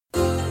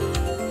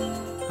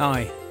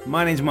Hi,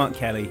 my name's Mark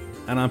Kelly,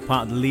 and I'm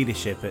part of the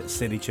leadership at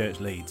City Church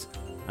Leeds,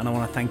 and I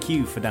want to thank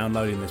you for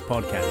downloading this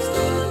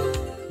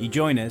podcast. You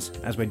join us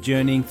as we're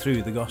journeying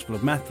through the Gospel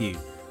of Matthew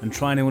and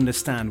trying to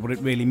understand what it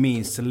really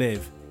means to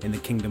live in the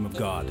kingdom of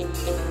God.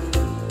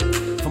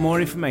 For more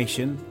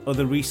information,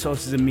 other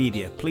resources and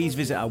media, please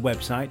visit our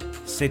website,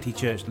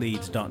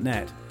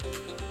 citychurchleeds.net.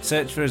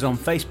 Search for us on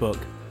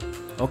Facebook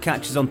or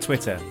catch us on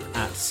Twitter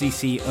at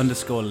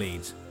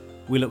cc_leeds.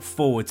 We look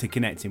forward to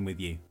connecting with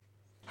you.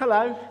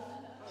 Hello.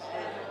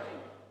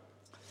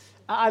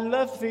 I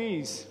love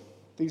these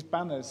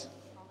banners.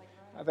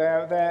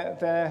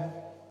 They're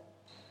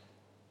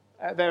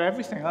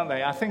everything, aren't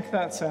they? I think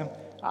that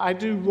I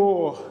do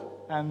raw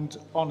and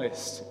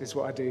honest is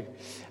what I do,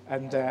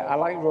 and I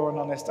like raw and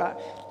honest.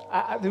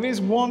 There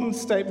is one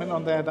statement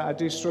on there that I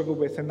do struggle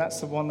with, and that's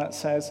the one that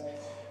says,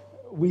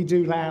 "We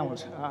do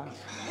loud."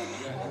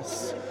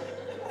 It's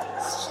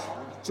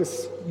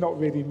just not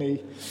really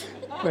me,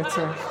 but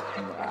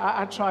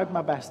I tried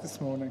my best this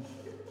morning.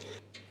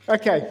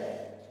 Okay.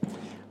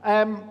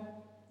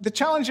 The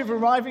challenge of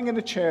arriving in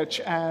a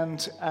church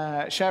and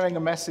sharing a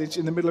message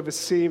in the middle of a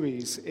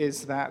series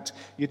is that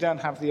you don't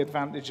have the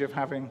advantage of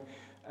having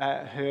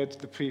heard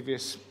the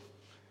previous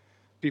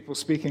people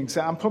speaking.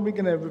 So I'm probably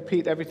going to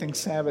repeat everything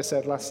Sarah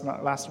said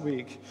last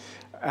week,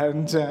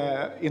 and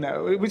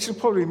which will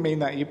probably mean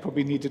that you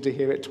probably needed to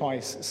hear it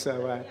twice.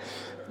 So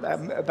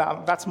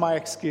that's my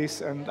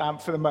excuse,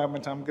 and for the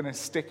moment I'm going to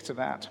stick to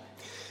that.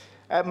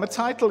 My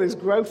title is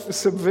Growth, the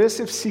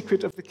Subversive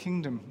Secret of the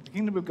Kingdom. The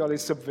kingdom of God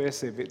is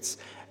subversive. It's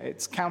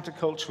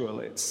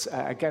countercultural. It's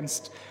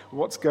against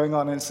what's going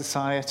on in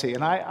society.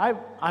 And I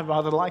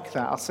rather like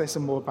that. I'll say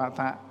some more about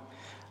that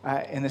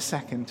in a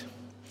second.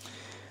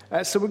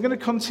 So we're going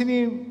to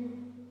continue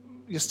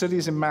your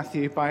studies in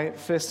Matthew by,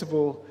 first of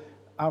all,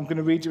 I'm going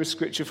to read you a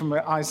scripture from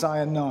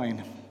Isaiah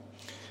 9.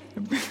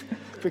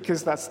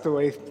 Because that's the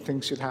way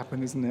things should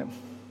happen, isn't it?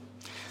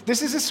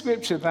 This is a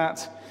scripture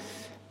that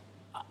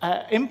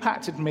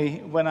impacted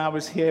me when I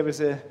was here as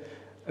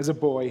a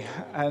boy.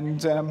 And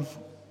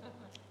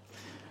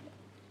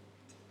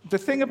the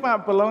thing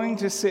about belonging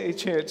to City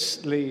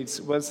Church Leeds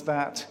was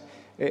that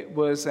it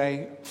was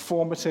a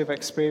formative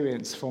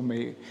experience for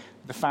me,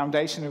 the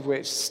foundation of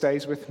which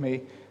stays with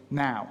me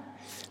now.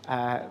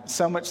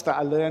 So much that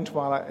I learned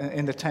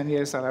in the 10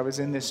 years that I was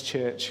in this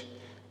church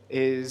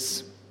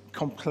is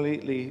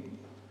completely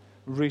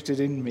rooted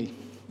in me,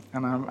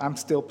 and I'm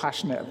still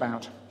passionate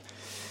about.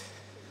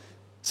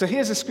 So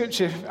here's a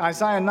scripture,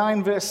 Isaiah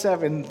 9, verse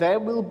 7. There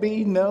will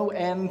be no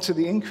end to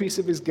the increase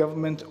of his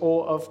government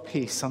or of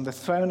peace on the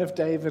throne of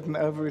David and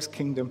over his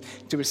kingdom,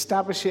 to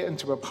establish it and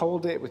to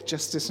uphold it with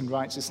justice and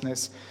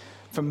righteousness.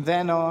 From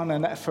then on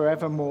and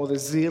forevermore, the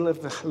zeal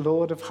of the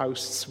Lord of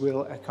hosts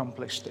will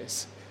accomplish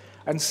this.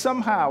 And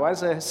somehow,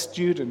 as a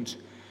student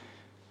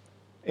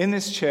in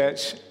this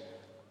church,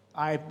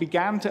 I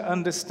began to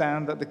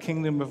understand that the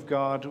kingdom of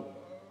God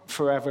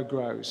forever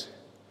grows.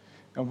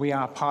 And we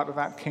are part of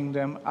that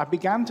kingdom. I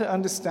began to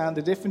understand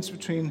the difference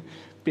between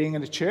being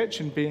in a church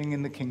and being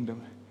in the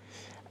kingdom.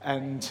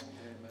 And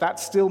that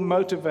still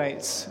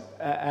motivates.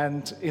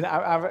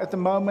 At the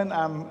moment,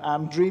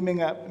 I'm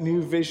dreaming up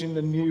new vision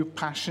and new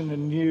passion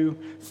and new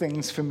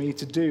things for me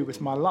to do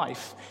with my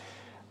life.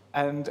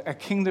 And a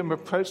kingdom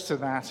approach to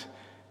that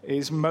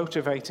is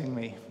motivating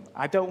me.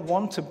 I don't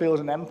want to build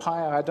an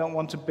empire. I don't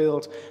want to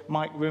build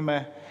Mike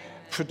Rimmer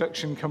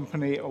production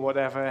company or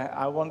whatever.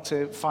 I want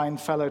to find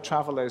fellow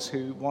travelers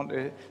who want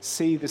to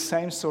see the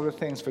same sort of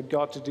things, for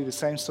God to do the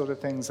same sort of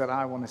things that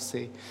I want to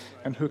see,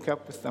 and hook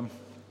up with them.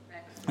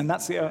 And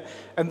that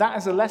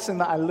is a lesson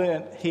that I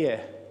learned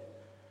here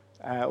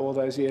all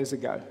those years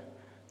ago,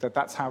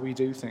 that's how we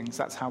do things,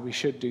 that's how we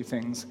should do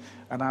things,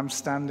 and I'm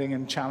standing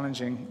and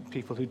challenging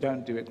people who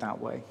don't do it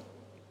that way.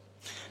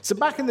 So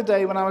back in the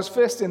day when I was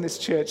first in this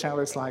church, I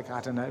was like,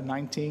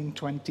 19,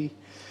 20.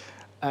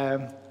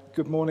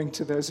 Good morning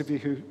to those of you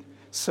who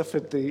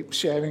suffered the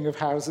sharing of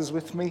houses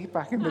with me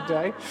back in the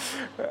day.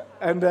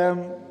 And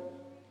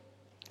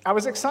I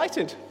was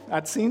excited.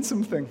 I'd seen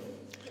something.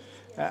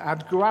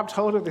 I'd grabbed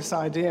hold of this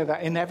idea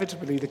that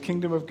inevitably the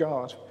kingdom of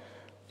God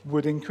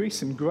would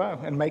increase and grow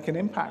and make an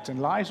impact, and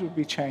lives would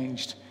be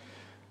changed.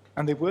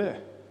 And they were.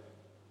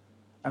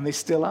 And they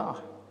still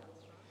are.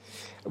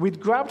 We'd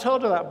grabbed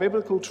hold of that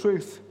biblical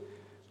truth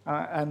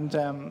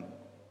and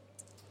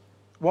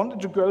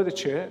wanted to grow the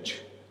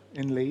church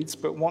in Leeds,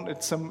 but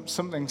wanted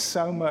something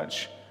so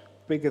much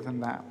bigger than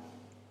that.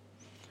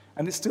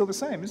 And it's still the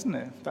same, isn't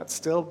it? That's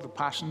still the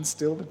passion,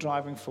 still the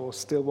driving force,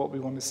 still what we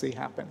want to see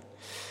happen.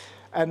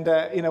 And,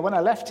 when I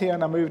left here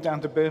and I moved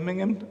down to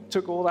Birmingham,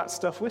 took all that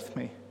stuff with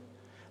me.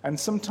 And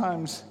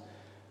sometimes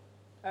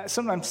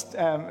some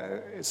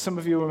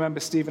of you remember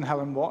Steve and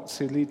Helen Watts,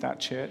 who lead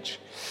that church.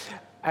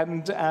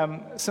 And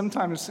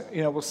sometimes,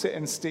 we'll sit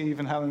in Steve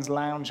and Helen's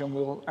lounge and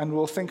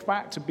we'll think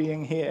back to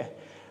being here.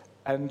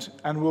 And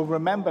we'll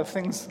remember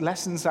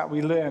lessons that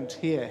we learned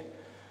here,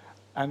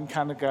 and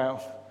kind of go,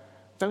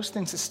 those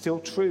things are still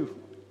true.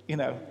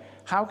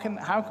 How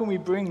can we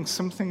bring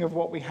something of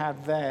what we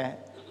had there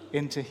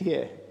into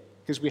here?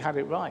 Because we had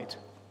it right.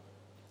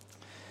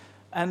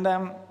 And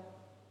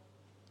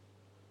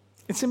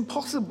it's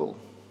impossible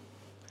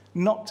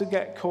not to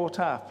get caught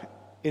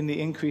up in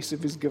the increase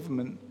of his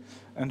government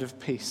and of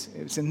peace.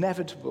 It's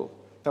inevitable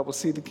that we'll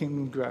see the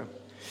kingdom grow.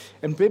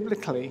 And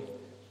biblically,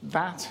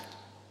 that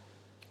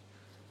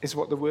is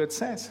what the word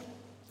says.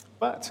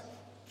 But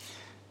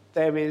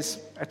there is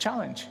a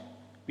challenge,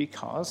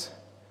 because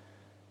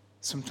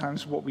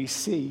sometimes what we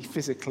see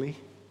physically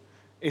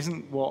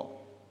isn't what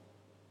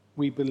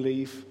we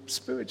believe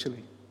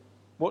spiritually.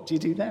 What do you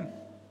do then?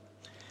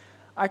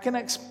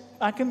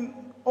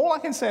 All I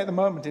can say at the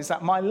moment is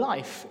that my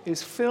life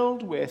is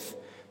filled with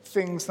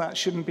things that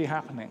shouldn't be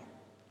happening.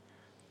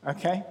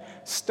 Okay?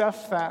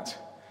 Stuff that,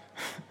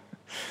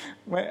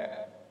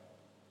 where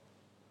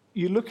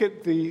you look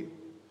at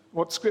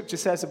what Scripture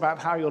says about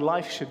how your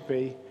life should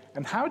be,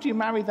 and how do you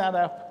marry that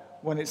up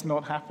when it's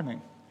not happening?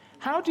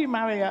 How do you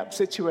marry up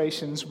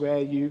situations where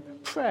you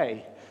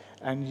pray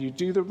and you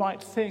do the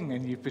right thing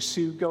and you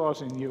pursue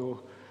God and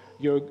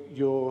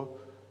you're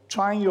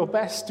trying your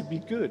best to be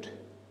good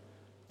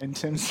in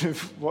terms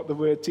of what the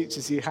Word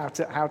teaches you how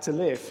to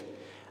live,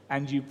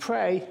 and you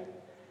pray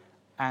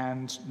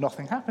and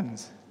nothing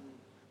happens?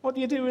 What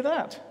do you do with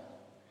that?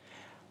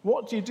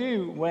 What do you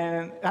do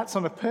when that's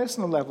on a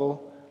personal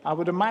level? I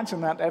would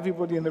imagine that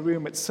everybody in the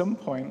room at some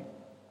point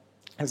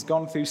has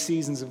gone through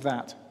seasons of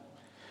that,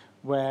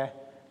 where,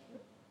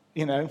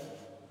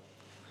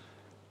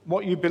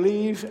 what you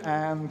believe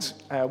and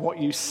what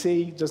you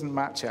see doesn't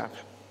match up.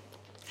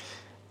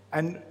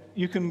 And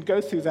you can go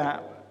through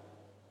that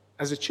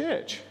as a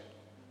church,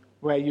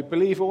 where you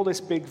believe all this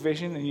big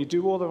vision and you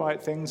do all the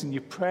right things and you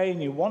pray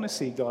and you want to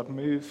see God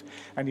move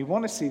and you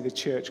want to see the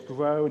church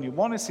grow and you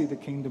want to see the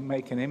kingdom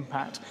make an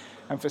impact,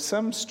 and for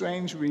some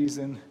strange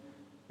reason,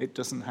 it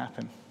doesn't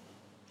happen.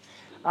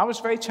 I was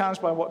very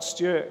challenged by what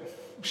Stuart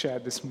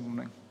shared this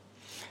morning.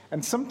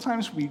 And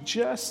sometimes we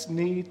just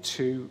need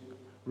to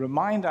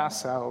remind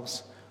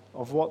ourselves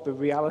of what the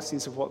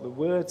realities of what the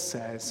Word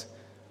says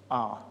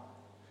are,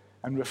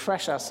 and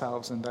refresh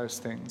ourselves in those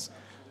things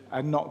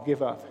and not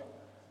give up.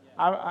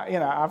 I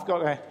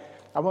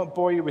won't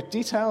bore you with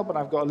detail, but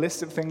I've got a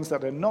list of things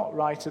that are not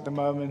right at the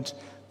moment,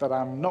 that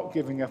I'm not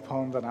giving up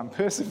on, that I'm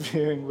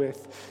persevering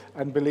with,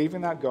 and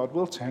believing that God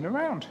will turn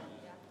around.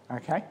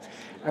 Okay?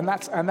 And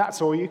that's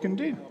all you can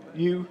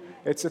do.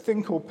 It's a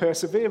thing called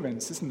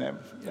perseverance, isn't it?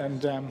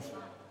 And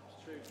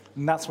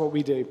that's what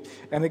we do.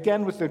 And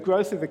again, with the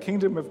growth of the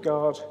kingdom of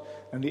God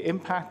and the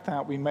impact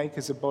that we make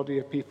as a body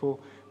of people,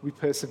 we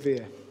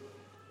persevere.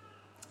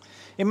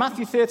 In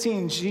Matthew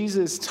 13,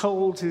 Jesus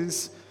told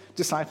his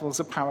disciples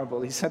a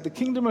parable. He said, "The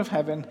kingdom of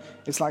heaven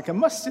is like a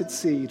mustard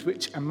seed,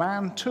 which a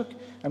man took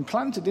and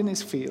planted in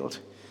his field.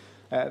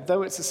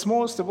 Though it's the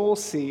smallest of all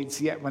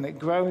seeds, yet when it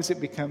grows, it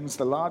becomes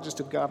the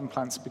largest of garden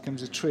plants. It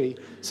becomes a tree,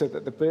 so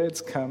that the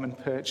birds come and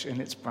perch in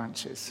its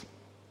branches."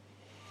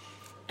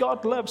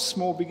 God loves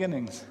small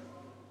beginnings.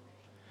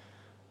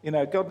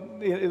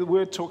 The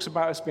Word talks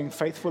about us being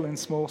faithful in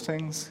small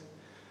things.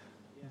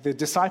 The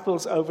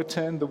disciples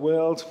overturned the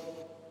world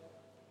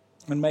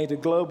and made a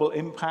global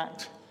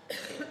impact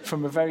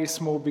from a very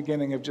small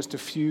beginning of just a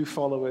few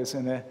followers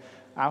in an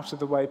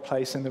out-of-the-way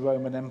place in the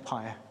Roman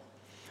Empire.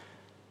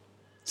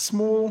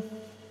 Small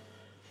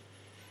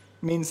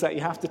means that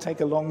you have to take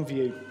a long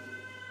view.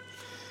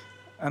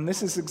 And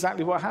this is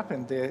exactly what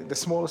happened. The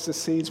smallest of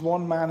seeds,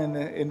 one man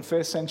in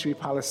first century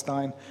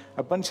Palestine,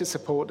 a bunch of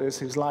supporters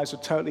whose lives were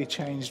totally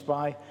changed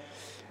by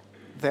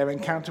their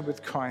encounter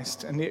with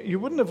Christ. And you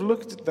wouldn't have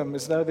looked at them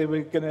as though they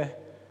were going to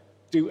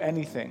do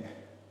anything.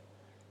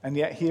 And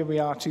yet here we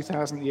are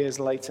 2,000 years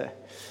later.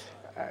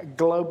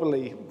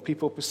 Globally,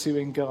 people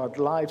pursuing God,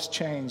 lives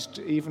changed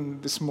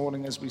even this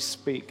morning as we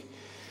speak.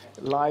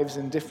 Lives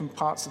in different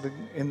parts of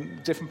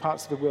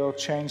the world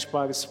changed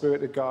by the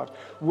Spirit of God.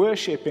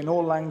 Worship in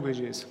all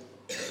languages,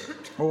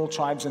 all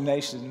tribes and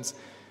nations.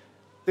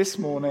 This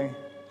morning,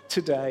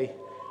 today,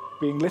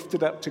 being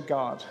lifted up to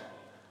God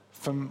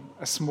from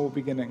a small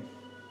beginning.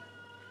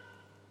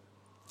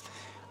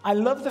 I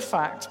love the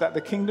fact that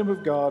the kingdom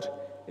of God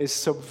is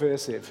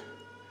subversive.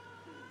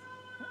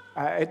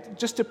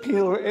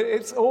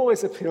 It's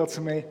always appealed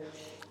to me.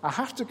 I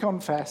have to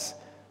confess,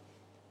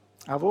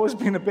 I've always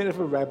been a bit of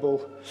a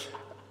rebel,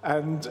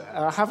 and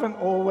I haven't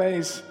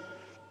always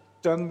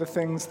done the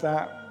things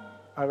that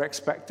are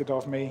expected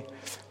of me.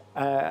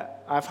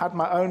 I've had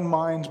my own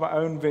mind, my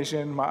own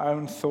vision, my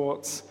own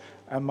thoughts,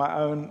 and my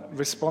own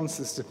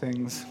responses to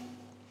things.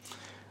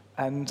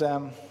 And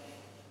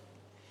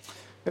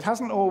it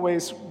hasn't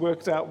always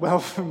worked out well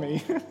for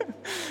me.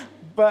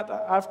 But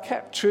I've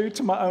kept true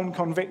to my own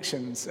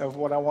convictions of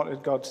what I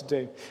wanted God to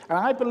do. And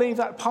I believe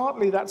that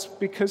partly that's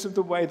because of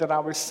the way that I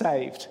was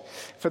saved.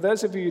 For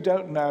those of you who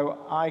don't know,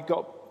 I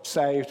got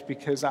saved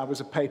because I was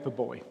a paper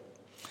boy.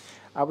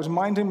 I was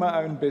minding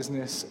my own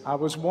business. I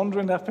was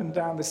wandering up and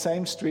down the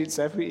same streets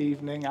every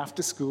evening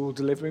after school,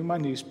 delivering my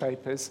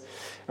newspapers.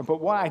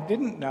 But what I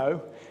didn't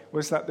know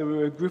was that there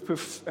were a group of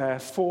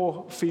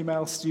 4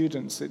 female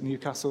students at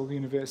Newcastle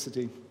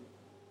University.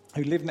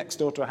 who lived next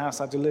door to a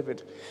house I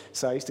delivered.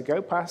 So I used to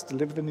go past,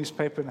 deliver the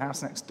newspaper in the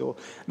house next door.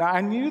 Now,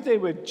 I knew they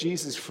were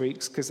Jesus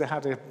freaks because they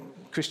had a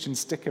Christian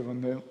sticker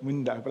on the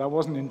window, but I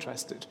wasn't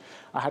interested.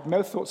 I had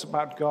no thoughts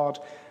about God,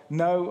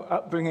 no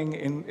upbringing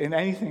in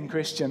anything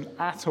Christian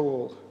at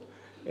all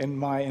in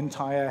my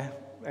entire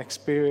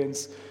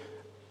experience.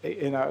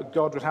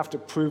 God would have to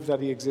prove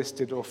that he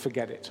existed or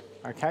forget it,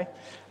 okay?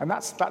 And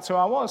that's who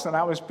I was, and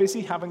I was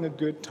busy having a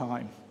good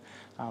time.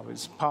 I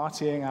was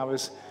partying, I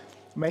was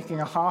making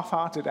a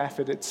half-hearted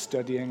effort at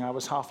studying. I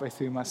was halfway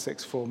through my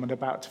sixth form and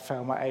about to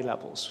fail my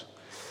A-levels.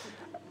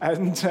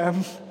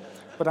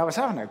 But I was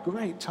having a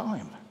great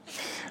time.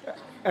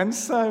 And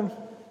so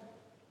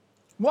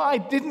what I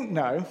didn't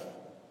know,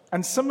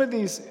 and some of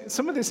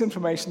this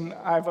information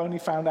I've only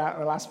found out in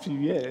the last few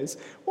years,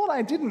 what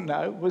I didn't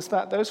know was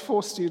that those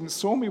 4 students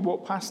saw me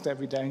walk past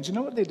every day, and do you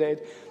know what they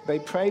did? They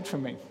prayed for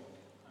me.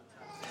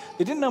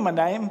 They didn't know my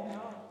name,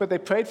 but they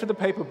prayed for the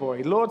paper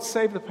boy. Lord,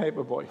 save the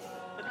paper boy.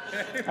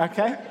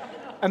 Okay?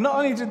 And not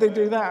only did they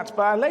do that,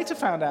 but I later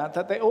found out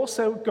that they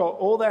also got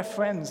all their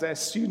friends, their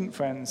student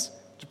friends,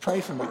 to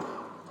pray for me.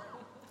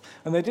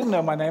 And they didn't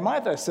know my name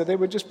either, so they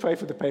would just pray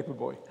for the paper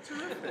boy.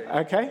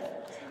 Okay?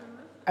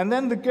 And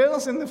then the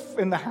girls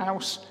in the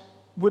house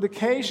would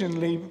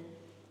occasionally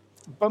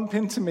bump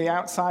into me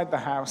outside the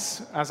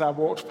house as I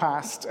walked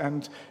past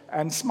and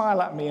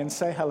smile at me and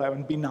say hello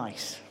and be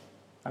nice.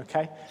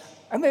 Okay?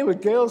 And they were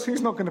girls,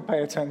 who's not going to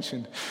pay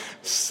attention?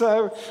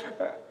 So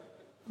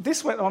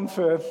this went on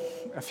for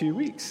a few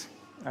weeks,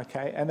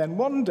 okay? And then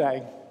one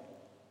day,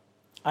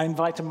 I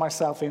invited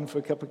myself in for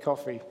a cup of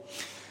coffee.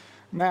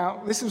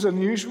 Now, this was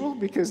unusual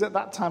because at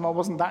that time I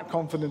wasn't that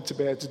confident to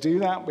be able to do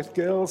that with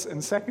girls,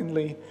 and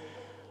secondly,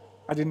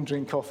 I didn't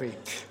drink coffee.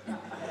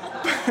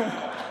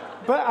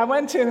 But I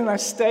went in and I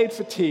stayed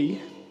for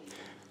tea,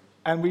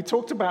 and we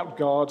talked about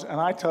God, and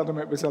I told them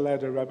it was a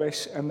load of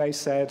rubbish, and they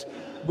said,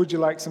 would you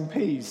like some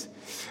peas?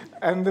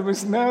 And there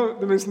was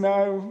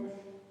no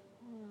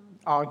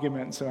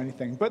arguments or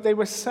anything, but they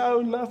were so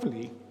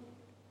lovely.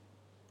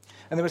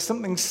 And there was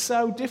something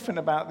so different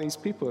about these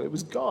people. It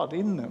was God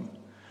in them.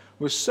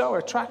 It was so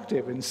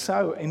attractive and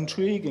so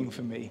intriguing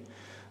for me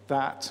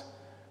that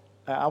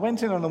I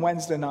went in on a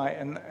Wednesday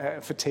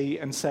night for tea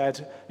and said,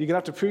 you're going to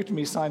have to prove to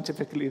me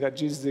scientifically that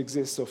Jesus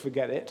exists or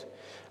forget it.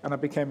 And I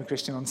became a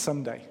Christian on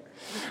Sunday.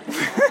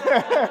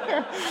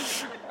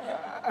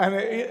 And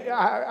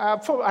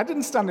I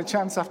didn't stand a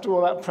chance after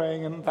all that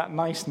praying and that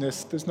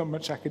niceness. There's not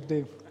much I could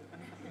do.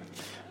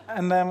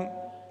 And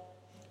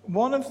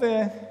one of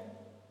that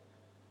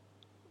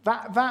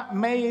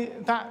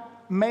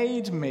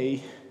made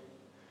me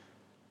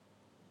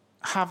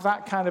have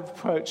that kind of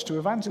approach to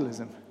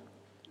evangelism,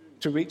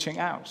 to reaching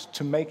out,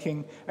 to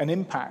making an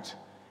impact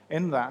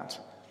in that.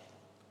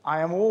 I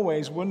am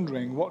always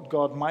wondering what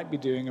God might be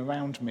doing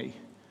around me.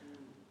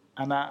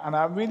 And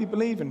I really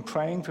believe in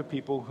praying for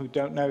people who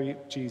don't know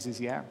Jesus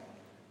yet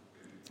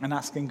and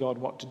asking God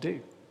what to do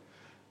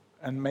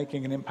and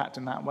making an impact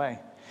in that way.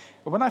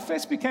 But when I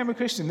first became a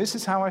Christian, this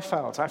is how I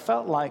felt. I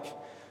felt like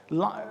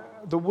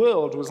the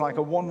world was like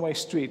a one-way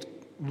street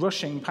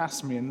rushing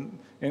past me and,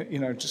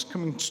 just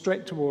coming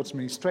straight towards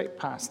me, straight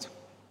past.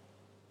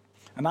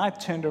 And I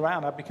turned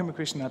around. I'd become a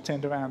Christian. I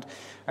turned around.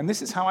 And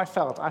this is how I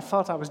felt. I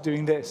felt I was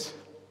doing this,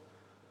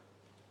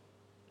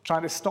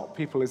 trying to stop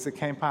people as they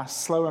came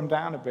past, slow them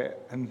down a bit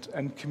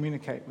and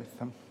communicate with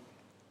them.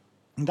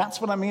 And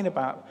that's what I mean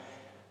about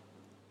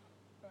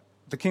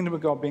the kingdom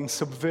of God being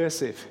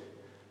subversive,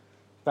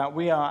 that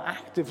we are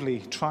actively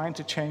trying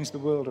to change the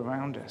world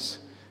around us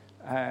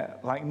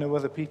like no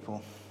other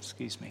people.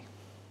 Excuse me.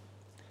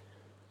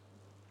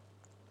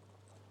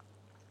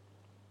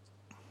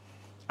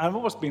 I've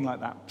always been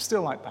like that,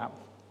 still like that.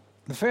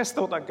 The first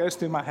thought that goes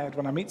through my head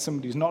when I meet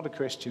somebody who's not a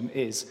Christian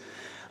is,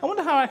 I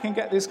wonder how I can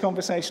get this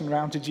conversation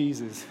around to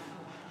Jesus.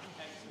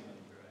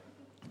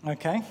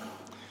 Okay?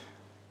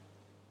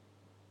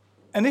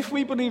 And if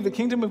we believe the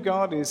kingdom of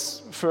God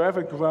is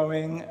forever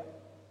growing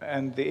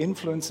and the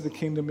influence of the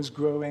kingdom is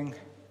growing,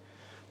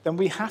 then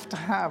we have to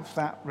have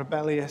that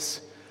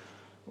rebellious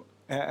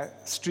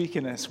streak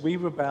in us. We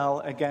rebel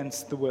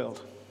against the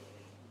world.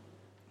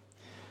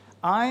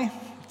 I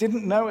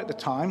didn't know at the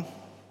time,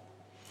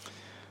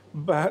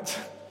 but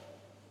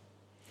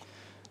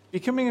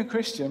becoming a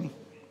Christian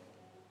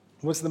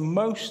was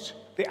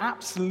the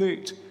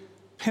absolute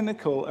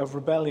pinnacle of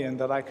rebellion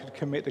that I could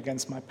commit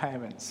against my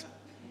parents.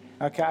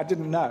 Okay, I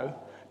didn't know,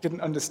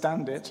 didn't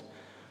understand it,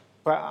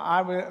 but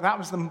that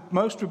was the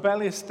most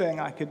rebellious thing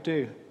I could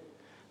do.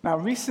 Now,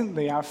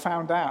 recently I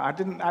found out, I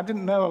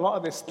didn't know a lot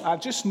of this. I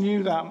just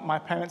knew that my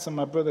parents and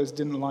my brothers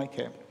didn't like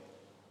it.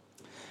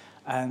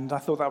 And I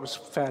thought that was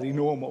fairly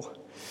normal.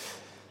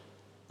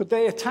 But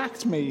they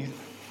attacked me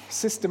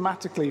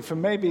systematically for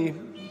maybe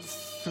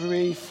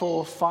 3,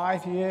 4,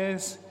 5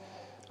 years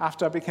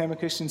after I became a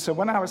Christian. So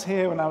when I was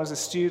here, when I was a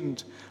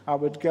student, I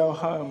would go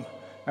home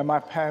and my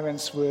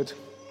parents would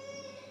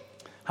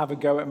have a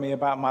go at me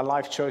about my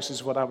life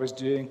choices, what I was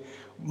doing.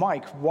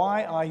 Mike,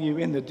 why are you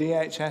in the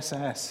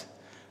DHSS?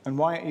 And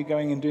why aren't you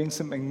going and doing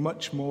something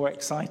much more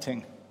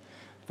exciting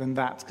than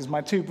that, because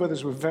my two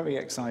brothers were very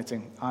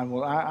exciting.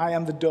 I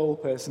am the dull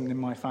person in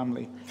my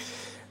family.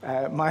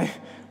 My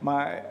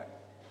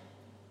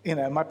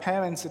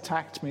parents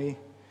attacked me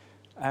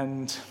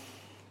and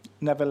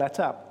never let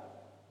up.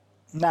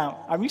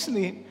 Now, I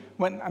recently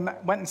went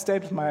and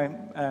stayed with my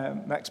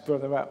next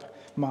brother up,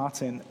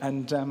 Martin,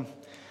 and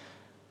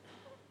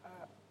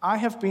I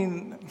have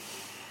been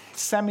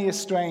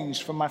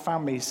semi-estranged from my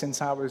family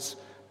since I was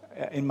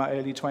in my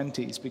early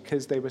 20s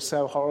because they were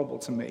so horrible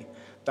to me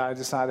that I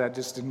decided I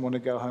just didn't want to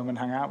go home and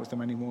hang out with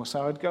them anymore.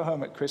 So I'd go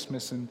home at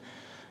Christmas and,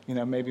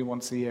 maybe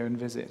once a year and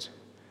visit.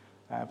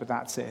 But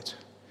that's it.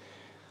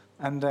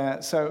 And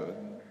so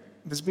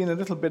there's been a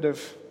little bit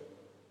of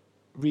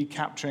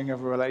recapturing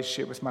of a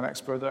relationship with my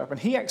next brother up. And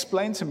he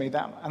explained to me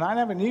that, and I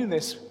never knew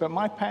this, but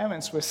my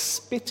parents were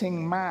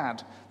spitting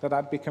mad that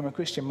I'd become a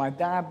Christian. My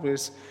dad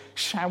was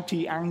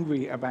shouty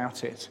angry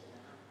about it.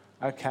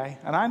 Okay?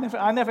 And I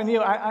never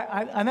knew.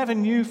 I never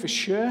knew for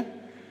sure,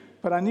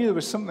 but I knew there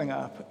was something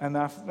up. And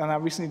I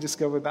recently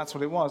discovered that's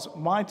what it was.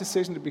 My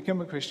decision to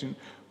become a Christian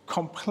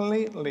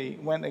completely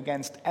went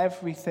against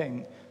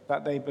everything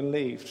that they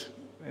believed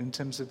in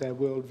terms of their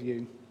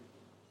worldview,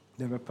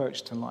 their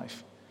approach to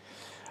life.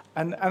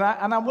 And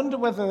I wonder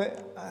whether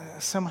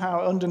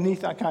somehow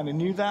underneath I kind of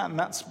knew that, and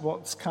that's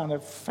what's kind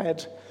of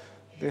fed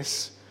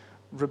this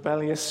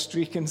rebellious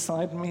streak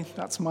inside me.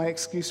 That's my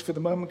excuse for the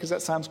moment, because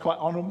that sounds quite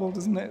honorable,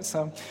 doesn't it?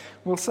 So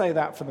we'll say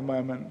that for the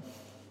moment.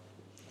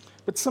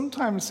 But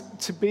sometimes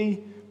to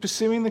be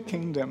pursuing the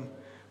kingdom,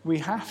 we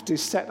have to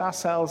set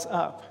ourselves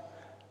up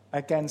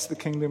against the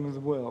kingdom of the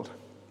world.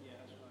 Yeah,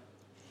 that's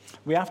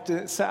right. We have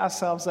to set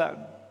ourselves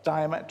up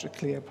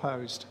diametrically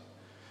opposed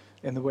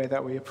in the way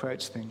that we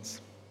approach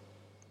things.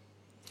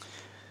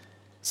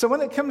 So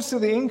when it comes to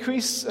the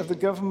increase of the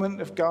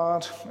government of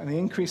God and the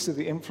increase of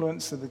the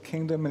influence of the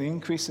kingdom and the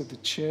increase of the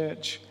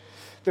church,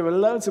 there are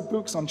loads of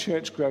books on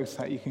church growth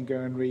that you can go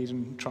and read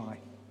and try.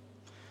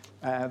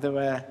 There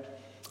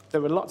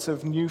were lots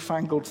of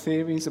newfangled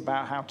theories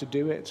about how to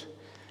do it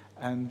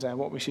and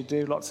what we should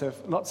do. Lots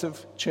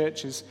of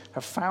churches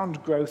have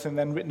found growth and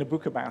then written a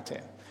book about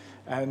it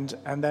and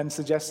then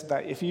suggested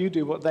that if you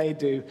do what they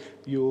do,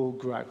 you'll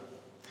grow.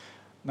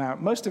 Now,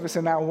 most of us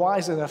are now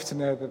wise enough to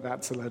know that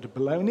that's a load of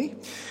baloney,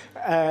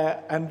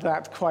 and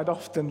that quite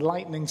often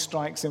lightning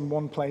strikes in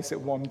one place at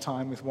one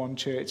time with one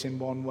church in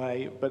one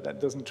way, but that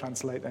doesn't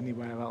translate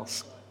anywhere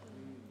else.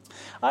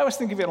 I always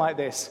think of it like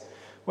this.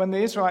 When the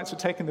Israelites were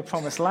taking the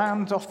promised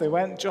land, off they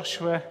went.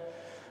 Joshua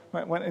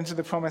went into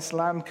the promised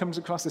land, comes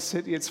across a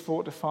city, it's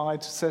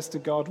fortified, says to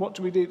God, what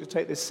do we do to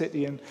take this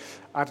city? And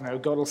I don't know,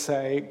 God will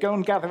say, go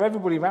and gather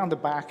everybody around the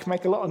back,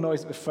 make a lot of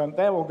noise at the front,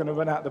 they're all going to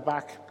run out the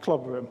back,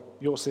 clobber them,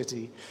 your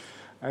city.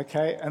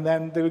 Okay, and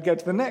then they would go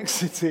to the next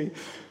city,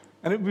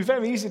 and it would be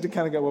very easy to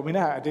kind of go, well, we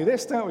know how to do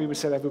this, don't we? We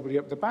set everybody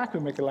up the back,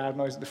 we make a loud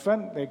noise at the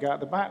front, they go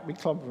out the back, we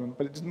clobber them,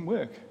 but it didn't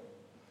work.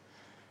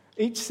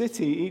 Each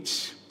city,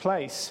 each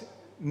place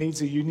needs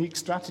a unique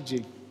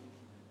strategy.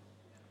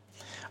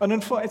 And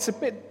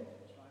unfortunately,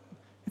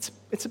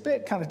 it's a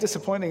bit kind of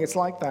disappointing it's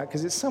like that,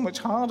 because it's so much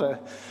harder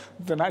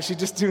than actually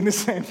just doing the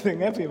same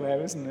thing everywhere,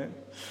 isn't it?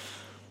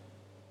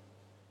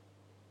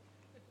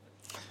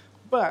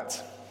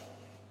 But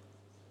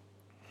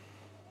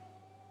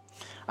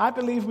I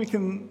believe we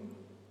can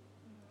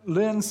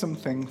learn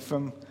something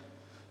from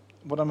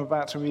what I'm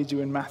about to read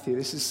you in Matthew.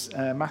 This is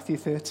Matthew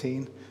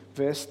 13,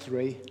 verse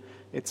 3.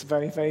 It's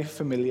very, very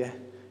familiar.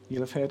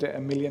 You'll have heard it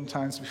a million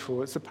times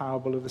before. It's the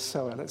parable of the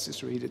sower. Let's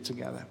just read it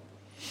together.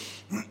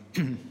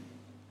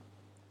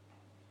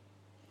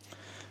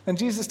 And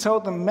Jesus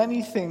told them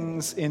many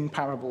things in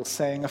parables,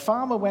 saying, a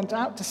farmer went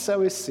out to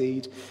sow his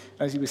seed.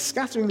 As he was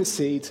scattering the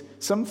seed,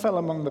 some fell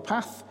among the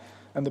path,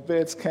 and the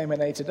birds came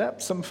and ate it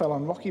up. Some fell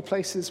on rocky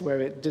places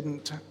where it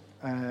didn't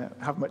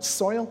have much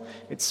soil.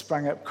 It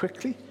sprang up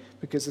quickly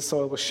because the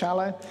soil was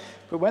shallow.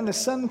 But when the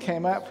sun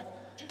came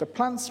up, the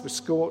plants were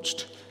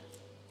scorched,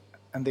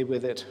 and they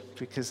withered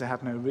because they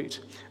had no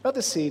root.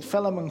 Other seed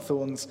fell among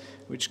thorns,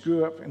 which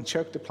grew up and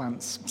choked the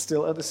plants.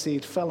 Still other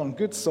seed fell on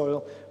good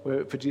soil,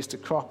 where it produced a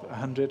crop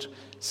 100,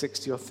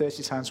 60, or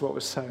 30 times what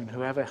was sown.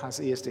 Whoever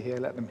has ears to hear,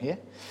 let them hear.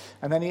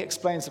 And then he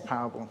explains the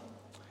parable.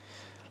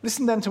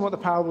 Listen then to what the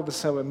parable of the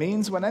sower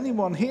means. When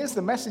anyone hears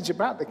the message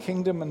about the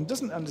kingdom and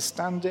doesn't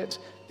understand it,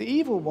 the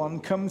evil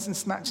one comes and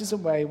snatches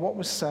away what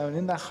was sown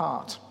in their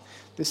heart.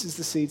 This is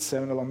the seed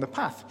sown along the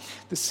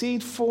path. The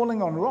seed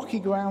falling on rocky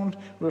ground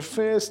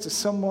refers to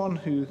someone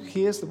who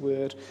hears the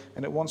word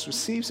and at once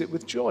receives it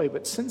with joy.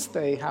 But since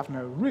they have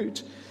no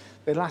root,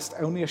 they last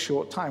only a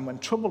short time. When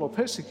trouble or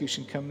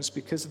persecution comes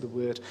because of the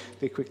word,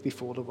 they quickly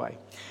fall away.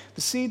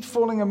 The seed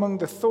falling among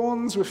the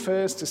thorns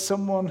refers to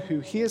someone who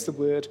hears the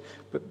word,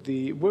 but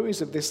the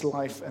worries of this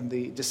life and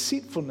the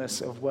deceitfulness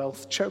of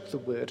wealth choke the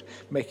word,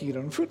 making it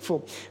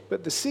unfruitful.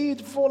 But the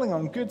seed falling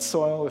on good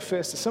soil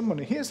refers to someone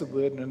who hears the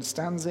word and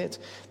understands it.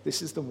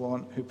 This is the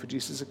one who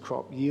produces a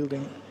crop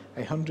yielding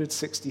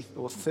 160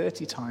 or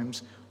 30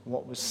 times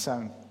what was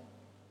sown.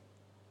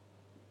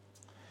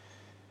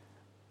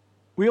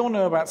 We all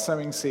know about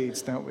sowing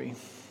seeds, don't we?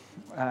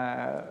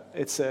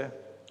 It's a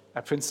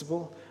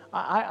principle.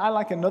 I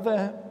like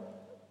another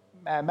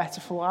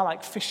metaphor. I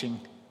like fishing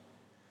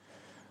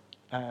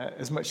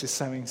as much as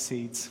sowing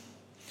seeds.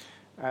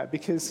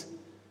 Because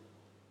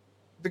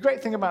the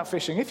great thing about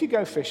fishing, if you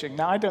go fishing,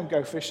 now I don't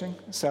go fishing,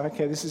 so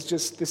okay, this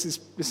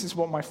is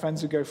what my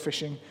friends who go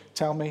fishing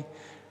tell me.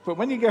 But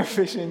when you go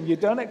fishing, you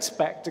don't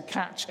expect to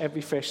catch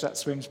every fish that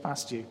swims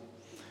past you.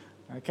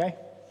 Okay?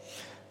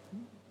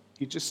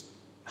 You just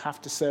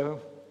have to sow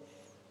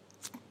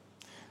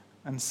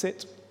and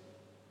sit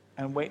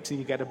and wait till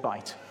you get a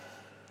bite.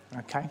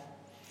 Okay?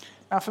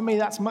 Now for me,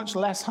 that's much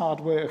less hard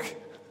work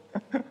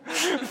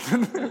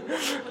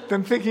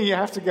than thinking you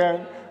have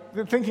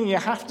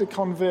to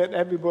convert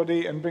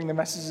everybody and bring the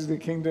messages of the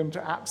kingdom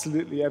to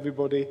absolutely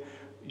everybody.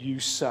 You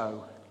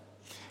sow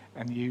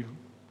and you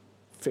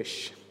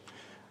fish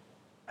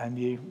and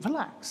you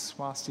relax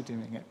whilst you're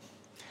doing it.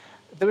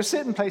 There are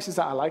certain places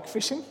that I like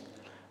fishing.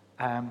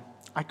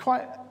 I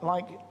quite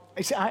like.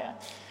 You see, I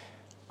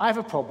have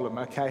a problem,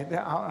 okay,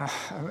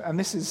 and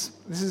this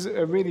is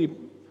a really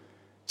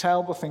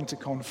terrible thing to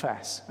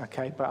confess,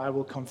 okay, but I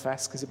will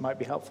confess because it might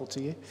be helpful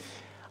to you.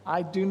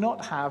 I do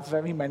not have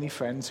very many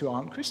friends who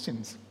aren't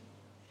Christians.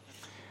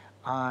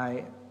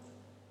 I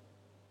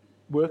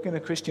work in a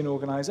Christian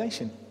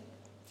organization,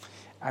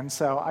 and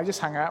so I just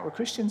hang out with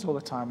Christians all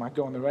the time. I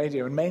go on the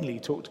radio and mainly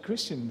talk to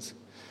Christians.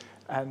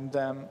 And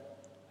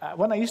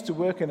when I used to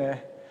work I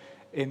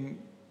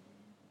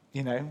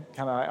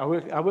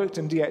worked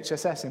in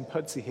DHSS in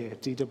Pudsey here,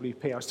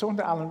 DWP. I was talking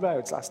to Alan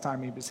Rhodes last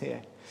time he was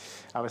here.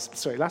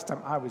 Last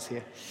time I was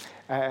here.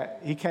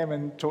 He came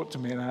and talked to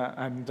me,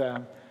 and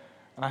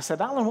I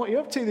said, Alan, what are you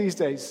up to these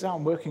days? He said,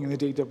 I'm working in the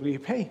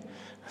DWP. I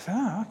said,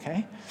 oh,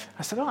 okay.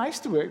 I said, I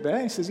used to work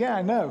there. He says, yeah,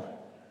 I know.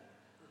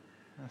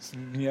 I said,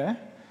 yeah?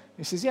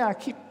 He says, yeah,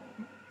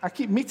 I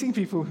keep meeting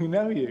people who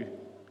know you.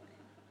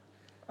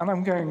 And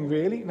I'm going,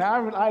 really?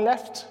 Now, I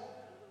left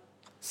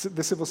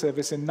the civil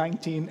service in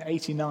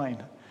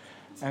 1989,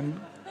 and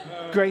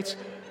great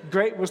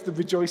was the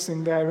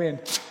rejoicing therein.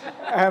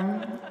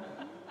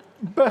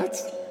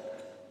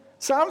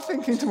 So I'm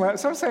thinking to myself,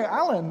 so I'm saying,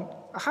 Alan,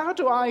 how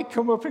do I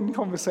come up in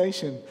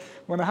conversation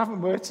when I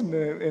haven't worked in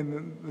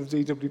the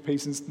DWP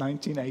since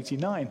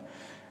 1989?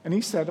 And he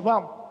said,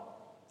 well,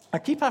 I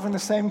keep having the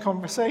same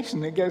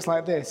conversation. It goes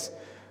like this.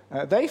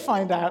 They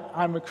find out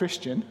I'm a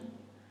Christian,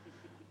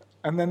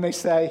 and then they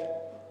say,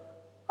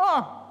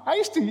 oh, I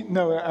used to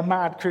know a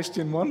mad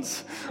Christian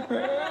once.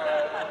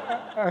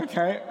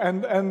 Okay,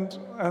 and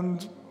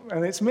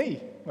it's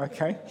me.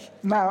 Okay.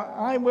 Now,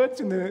 I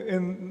worked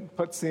in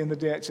Pudsey in the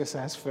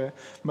DHSS for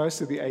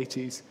most of the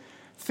 80s,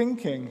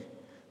 thinking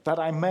that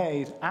I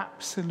made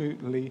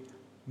absolutely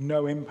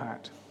no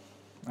impact.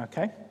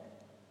 Okay?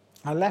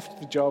 I left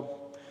the job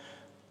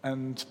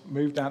and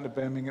moved down to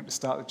Birmingham to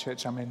start the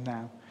church I'm in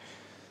now,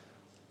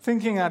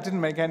 thinking I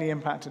didn't make any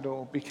impact at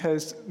all,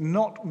 because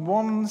not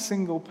one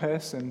single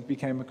person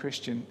became a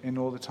Christian in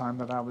all the time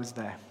that I was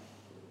there.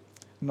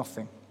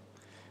 Nothing.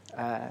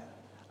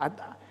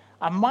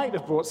 I might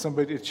have brought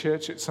somebody to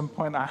church at some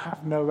point. I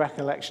have no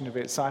recollection of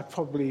it, so I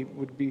probably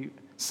would be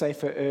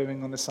safer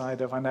erring on the side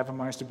of I never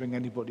managed to bring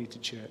anybody to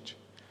church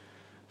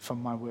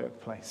from my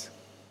workplace.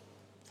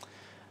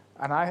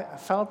 And I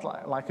felt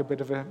like a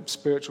bit of a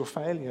spiritual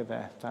failure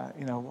there, that,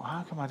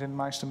 how come I didn't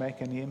manage to make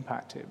any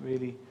impact? It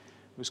really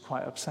was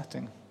quite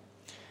upsetting.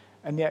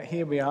 And yet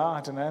here we are,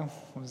 I don't know,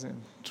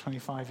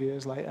 25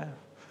 years later?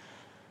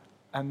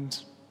 And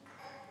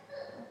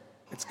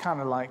it's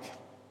kind of like,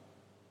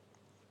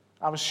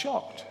 I was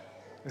shocked.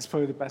 It's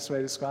probably the best way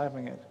of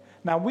describing it.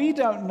 Now, we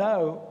don't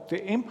know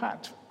the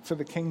impact for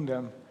the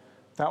kingdom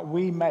that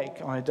we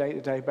make on a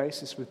day-to-day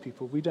basis with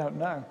people. We don't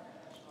know.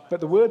 But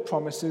the word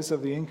promises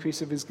of the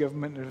increase of his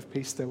government and of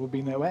peace there will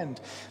be no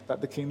end, that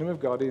the kingdom of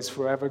God is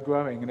forever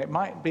growing. And it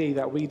might be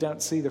that we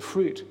don't see the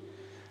fruit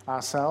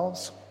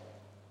ourselves,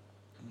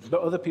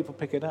 but other people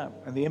pick it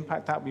up. And the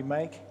impact that we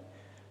make,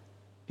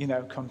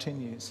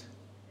 continues.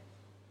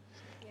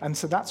 And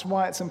so that's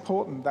why it's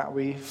important that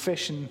we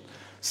fish and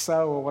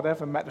sow, or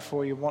whatever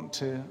metaphor you want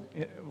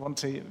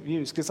to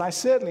use. Because I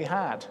certainly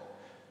had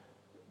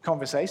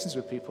conversations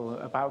with people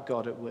about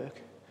God at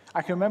work.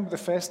 I can remember the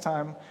first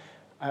time,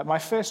 my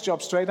first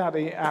job straight out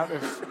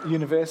of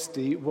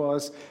university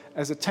was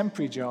as a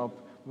temporary job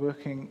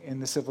working in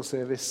the civil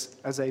service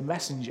as a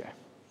messenger.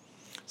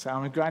 So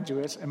I'm a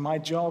graduate, and my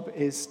job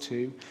is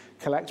to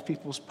collect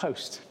people's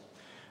post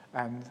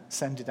and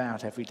send it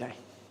out every day.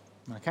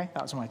 Okay,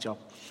 that was my job.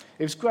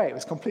 It was great. It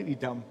was completely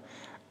dumb.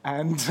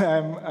 And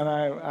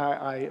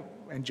I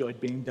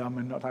enjoyed being dumb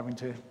and not having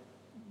to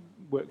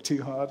work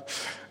too hard.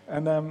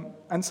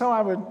 And so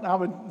I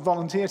would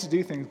volunteer to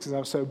do things because I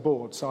was so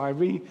bored. So I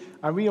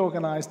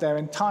reorganized their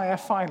entire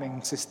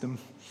filing system,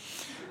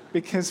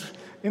 because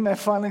in their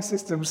filing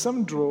system,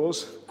 some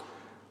drawers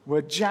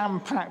were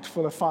jam-packed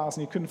full of files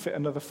and you couldn't fit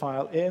another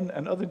file in,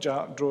 and other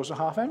drawers were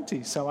half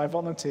empty. So I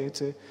volunteered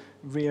to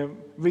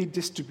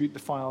redistribute the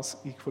files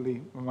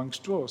equally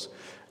amongst drawers.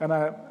 And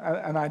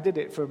I did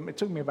it it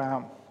took me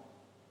about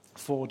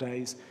 4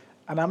 days,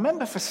 And I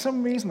remember for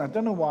some reason, I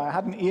don't know why, I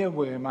had an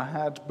earworm. I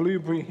had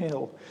Blueberry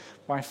Hill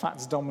by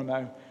Fats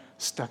Domino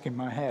stuck in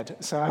my head.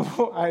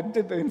 So I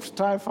did the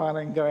entire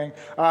filing going,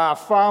 I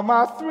found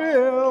my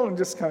thrill, and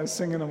just kind of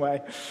singing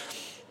away.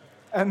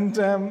 And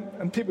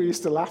people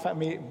used to laugh at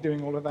me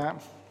doing all of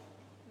that.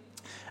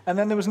 And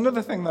then there was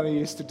another thing that I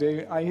used to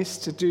do. I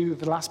used to do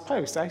the last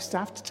post. I used to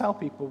have to tell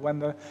people when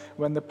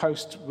the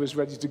post was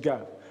ready to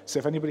go. So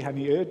if anybody had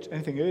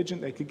anything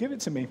urgent, they could give it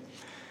to me.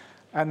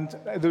 And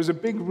there was a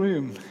big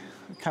room,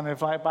 kind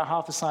of like about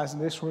half the size of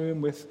this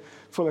room,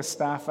 full of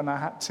staff, and I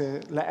had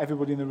to let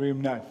everybody in the room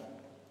know.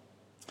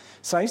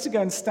 So I used to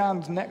go and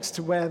stand next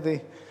to where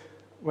the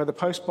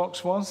post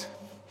box was,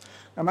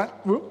 and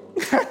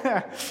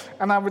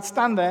and I would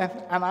stand there,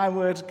 and I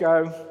would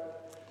go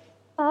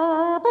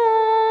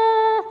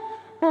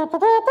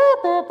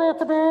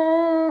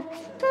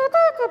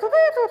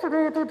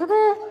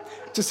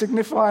to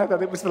signify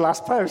that it was the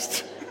last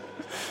post,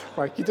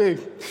 like you do.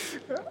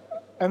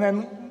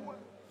 And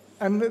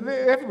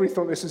everybody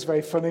thought this was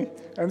very funny.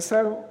 And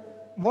so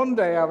one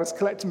day I was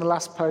collecting the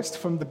last post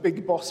from the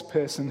big boss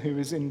person who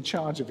was in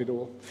charge of it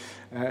all,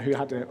 who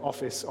had an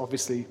office,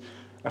 obviously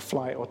a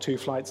flight or 2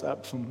 flights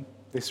up from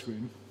this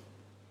room.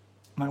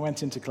 And I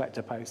went in to collect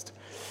a post.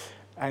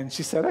 And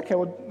she said, okay,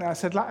 well, I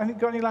said, have you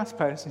got any last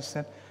post? And she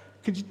said,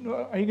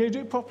 are you going to do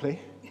it properly?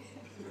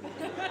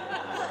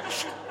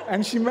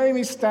 And she made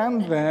me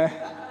stand there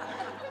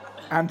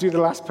and do the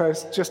last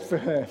post just for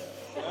her.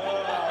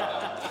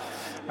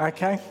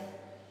 Okay?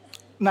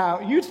 Now,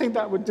 you'd think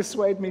that would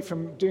dissuade me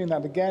from doing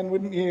that again,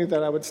 wouldn't you?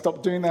 That I would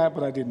stop doing that,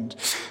 but I didn't.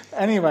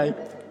 Anyway,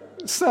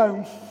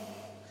 so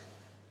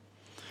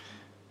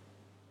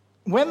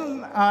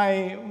when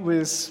I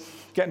was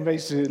getting ready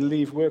to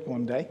leave work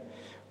one day,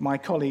 my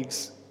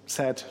colleagues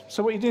said,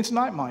 so what are you doing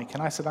tonight, Mike?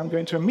 And I said, I'm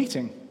going to a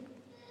meeting.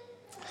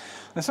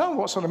 They said, oh,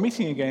 what sort of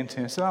meeting are you going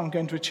to? I said, I'm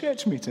going to a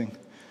church meeting.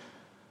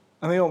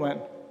 And they all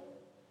went,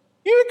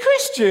 you're a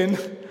Christian?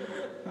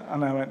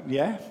 And I went,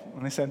 yeah.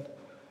 And they said,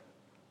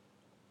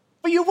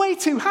 but you're way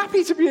too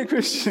happy to be a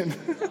Christian.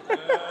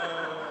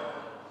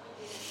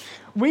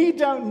 We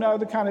don't know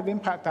the kind of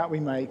impact that we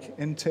make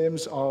in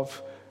terms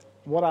of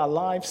what our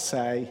lives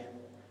say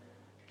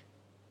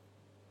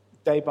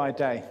day by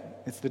day.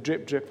 It's the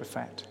drip, drip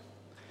effect.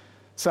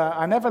 So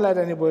I never led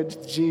anybody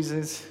to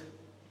Jesus,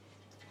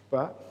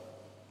 but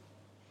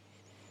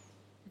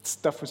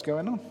stuff was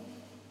going on.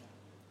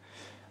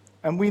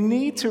 And we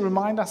need to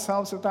remind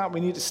ourselves of that.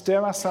 We need to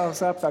stir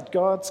ourselves up that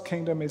God's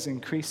kingdom is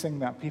increasing,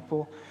 that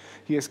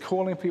He is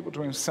calling people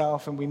to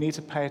Himself, and we need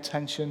to pay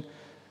attention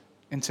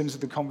in terms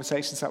of the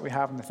conversations that we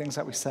have and the things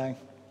that we say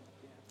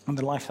and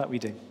the life that we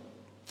do.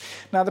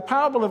 Now, the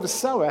parable of the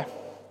sower,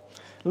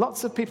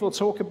 lots of people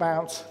talk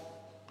about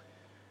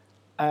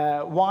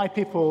why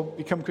people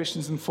become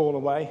Christians and fall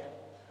away,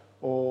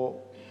 or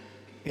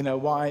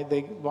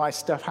why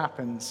stuff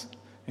happens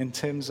in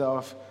terms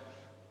of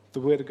the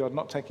Word of God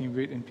not taking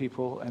root in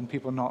people and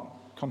people not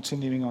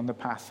continuing on the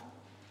path.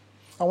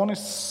 I want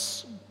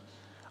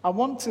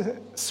to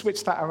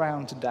switch that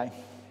around today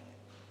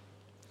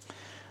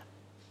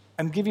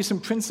and give you some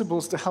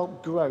principles to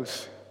help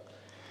growth,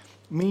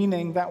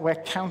 meaning that we're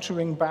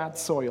countering bad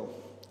soil,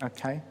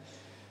 okay?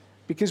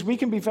 Because we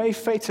can be very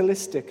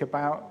fatalistic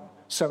about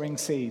sowing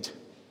seed,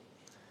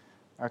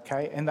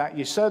 okay? In that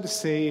you sow the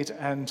seed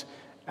and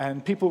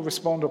people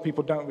respond or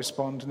people don't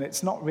respond, and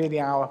it's not really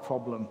our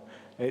problem.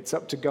 It's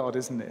up to God,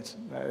 isn't it?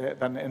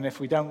 And if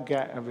we don't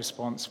get a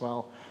response,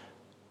 well,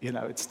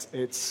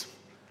 it's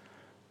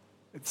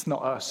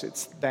not us,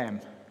 it's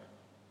them,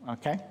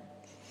 okay?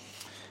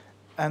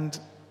 And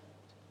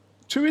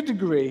to a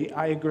degree,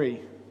 I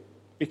agree,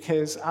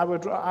 because I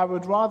would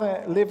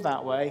rather live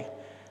that way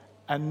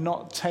and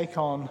not take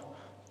on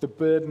the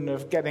burden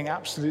of getting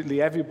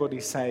absolutely everybody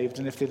saved,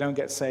 and if they don't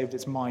get saved,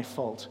 it's my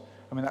fault.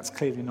 I mean, that's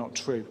clearly not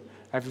true.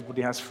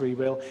 Everybody has free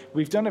will.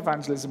 We've done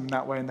evangelism in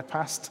that way in the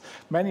past.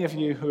 Many of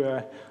you who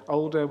are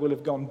older will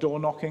have gone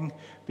door knocking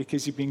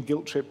because you've been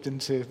guilt-tripped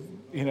into,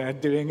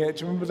 doing it.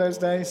 Do you remember those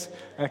days?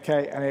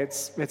 Okay, and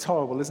it's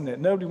horrible, isn't it?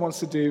 Nobody wants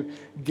to do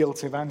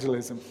guilt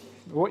evangelism.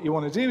 What you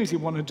want to do is you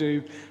want to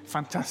do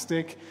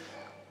fantastic,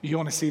 you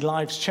want to see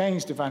lives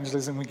changed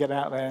evangelism and get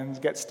out there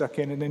and get stuck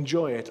in and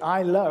enjoy it.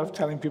 I love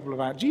telling people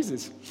about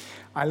Jesus.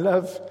 I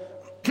love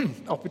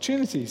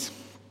opportunities.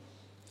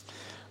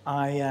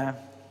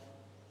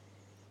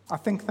 I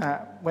think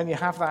that when you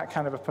have that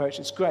kind of approach,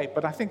 it's great,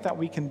 but I think that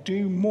we can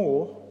do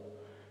more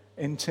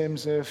in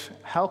terms of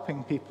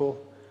helping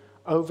people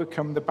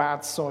overcome the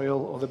bad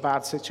soil or the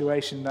bad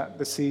situation that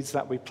the seeds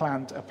that we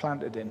plant are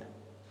planted in.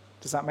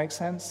 Does that make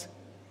sense?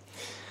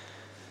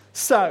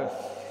 So,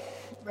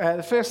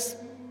 the first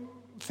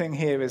thing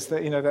here is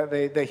that,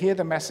 that they hear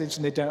the message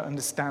and they don't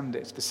understand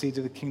it. The seed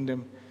of the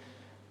kingdom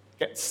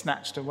gets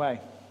snatched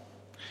away.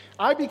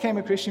 I became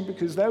a Christian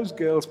because those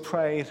girls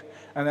prayed,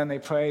 and then they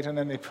prayed, and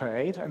then they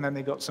prayed, and then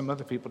they got some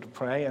other people to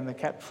pray, and they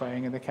kept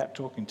praying, and they kept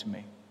talking to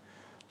me.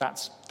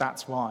 That's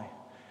why,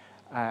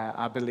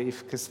 I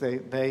believe, because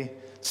they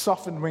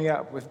softened me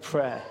up with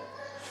prayer.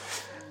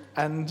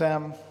 And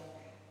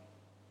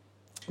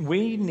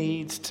We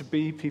need to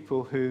be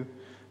people who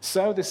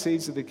sow the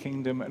seeds of the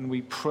kingdom, and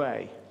we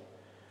pray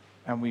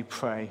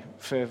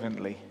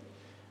fervently.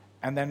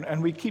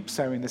 And we keep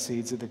sowing the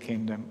seeds of the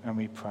kingdom, and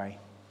we pray.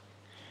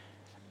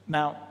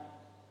 Now,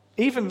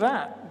 even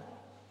that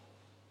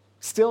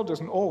still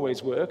doesn't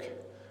always work,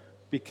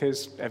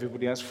 because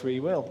everybody has free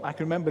will. I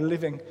can remember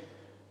living,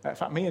 in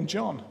fact, me and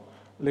John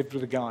lived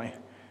with a guy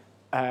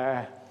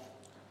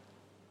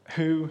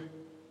who,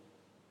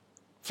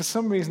 for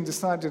some reason,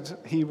 decided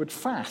he would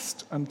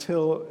fast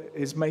until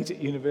his mate at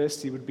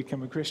university would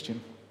become a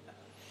Christian.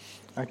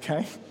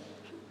 Okay?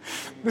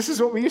 This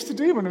is what we used to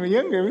do when we were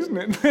younger, isn't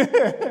it?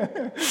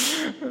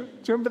 Do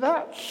you remember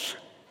that?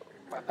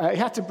 He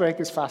had to break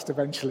his fast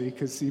eventually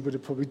because he would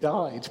have probably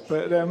died.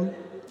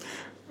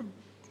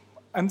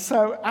 And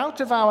so out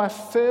of our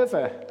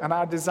fervor and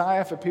our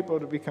desire for people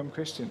to become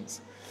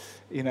Christians,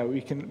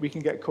 we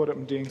can get caught up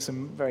in doing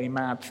some very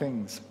mad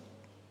things.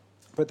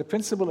 But the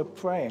principle of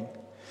praying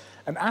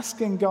and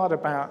asking God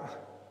about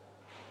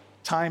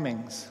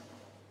timings.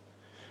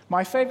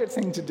 My favorite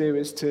thing to do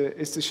is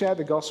to share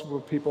the gospel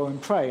with people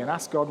and pray and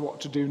ask God what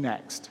to do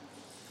next.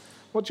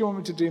 What do you want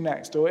me to do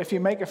next? Or if you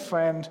make a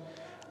friend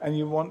and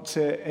you want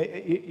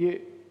to,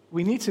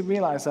 we need to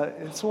realize that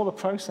it's all a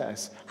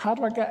process. How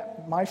do I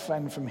get my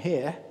friend from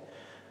here,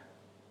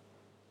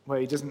 where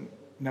he doesn't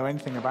know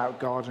anything about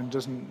God and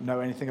doesn't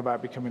know anything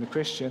about becoming a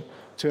Christian,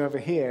 to over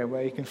here,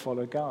 where he can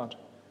follow God?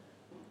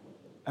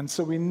 And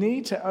so we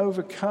need to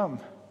overcome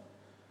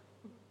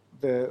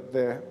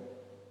the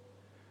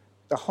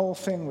whole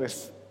thing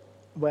with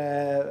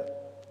where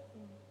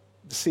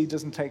the seed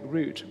doesn't take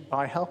root,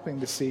 by helping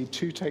the seed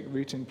to take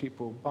root in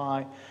people,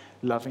 by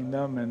loving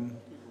them and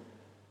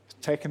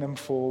taking them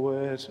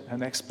forward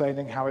and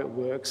explaining how it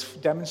works,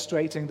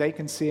 demonstrating they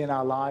can see in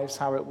our lives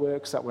how it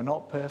works, that we're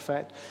not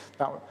perfect,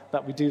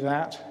 that we do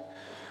that,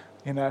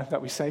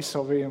 that we say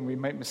sorry and we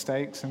make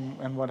mistakes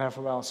and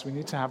whatever else. We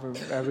need to have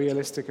a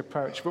realistic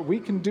approach. But we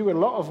can do a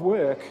lot of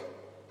work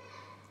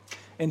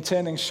in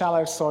turning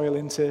shallow soil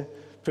into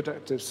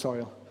productive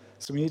soil.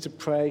 So we need to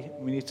pray,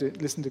 we need to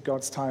listen to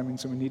God's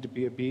timings, and we need to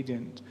be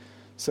obedient.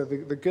 So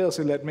the girls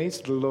who led me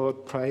to the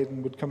Lord prayed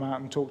and would come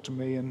out and talk to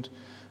me, and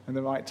at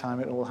the right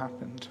time it all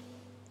happened.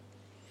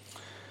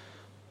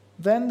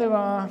 Then there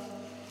are,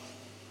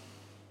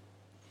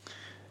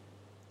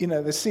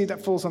 the seed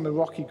that falls on the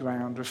rocky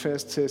ground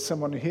refers to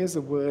someone who hears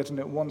the word and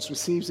at once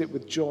receives it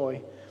with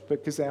joy, but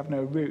because they have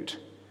no root,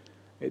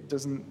 it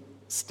doesn't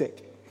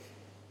stick.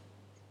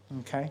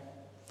 Okay?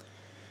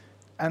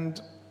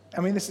 And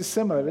this is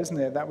similar, isn't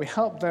it? That we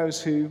help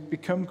those who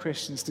become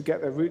Christians to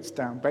get their roots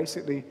down.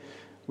 Basically,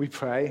 we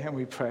pray and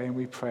we pray and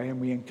we pray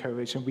and we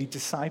encourage and we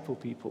disciple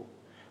people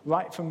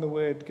right from the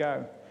word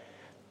go.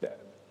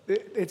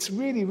 It's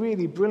really,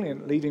 really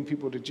brilliant leading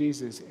people to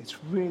Jesus.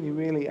 It's really,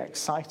 really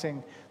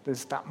exciting.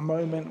 There's that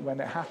moment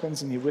when it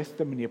happens and you're with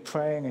them and you're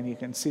praying and you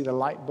can see the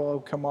light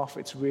bulb come off.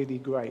 It's really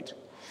great.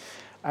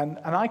 And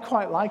I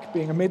quite like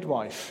being a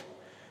midwife.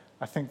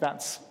 I think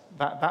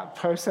that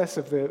process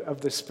of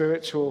the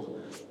spiritual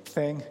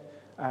thing,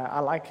 I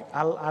like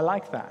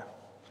that.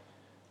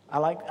 I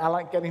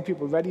like getting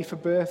people ready for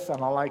birth,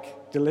 and I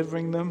like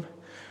delivering them,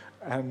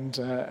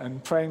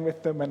 and praying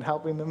with them and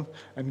helping them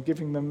and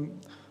giving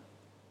them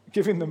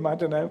I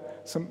don't know,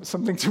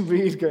 something to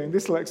read. Going,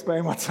 this will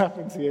explain what's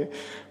happened to you.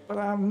 But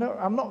I'm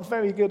not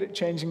very good at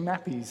changing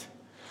nappies,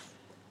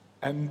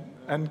 and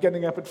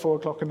getting up at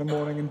 4:00 in the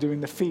morning and doing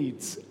the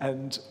feeds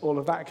and all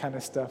of that kind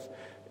of stuff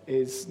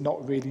is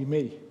not really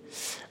me.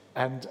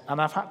 And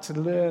I've had to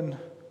learn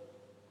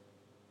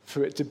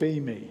for it to be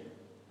me.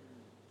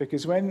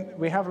 Because when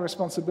we have a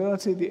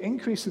responsibility, the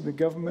increase of the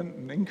government,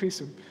 and increase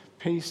of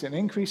peace, and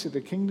increase of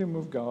the kingdom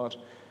of God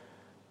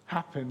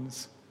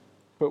happens,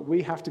 but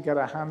we have to get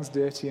our hands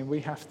dirty, and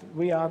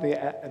we are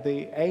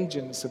the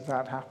agents of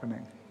that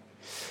happening.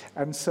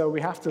 And so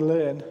we have to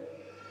learn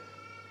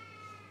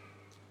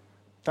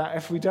that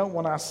if we don't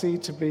want our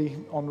seed to be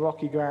on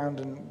rocky ground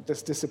and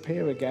just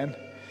disappear again,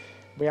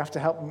 we have to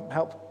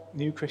help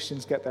new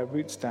Christians get their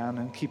roots down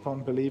and keep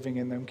on believing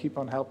in them, keep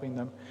on helping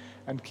them,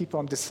 and keep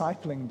on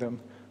discipling them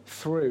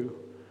through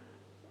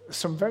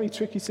some very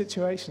tricky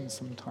situations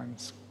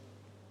sometimes.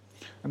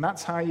 And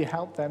that's how you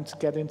help them to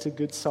get into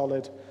good,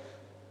 solid,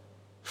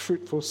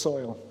 fruitful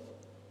soil.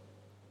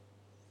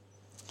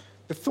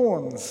 The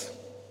thorns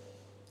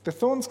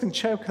can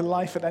choke a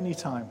life at any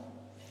time.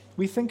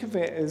 We think of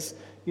it as,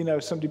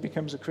 somebody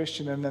becomes a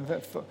Christian and then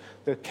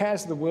the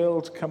cares of the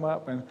world come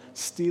up and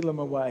steal them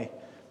away.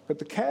 But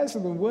the cares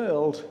of the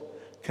world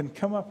can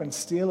come up and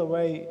steal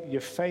away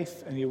your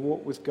faith and your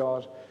walk with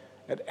God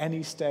at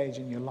any stage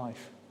in your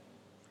life.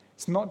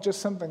 It's not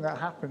just something that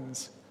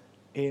happens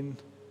in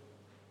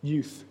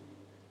youth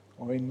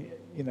or in,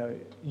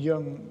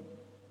 young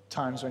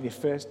times when you're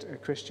first a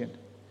Christian.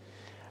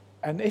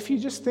 And if you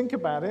just think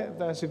about it,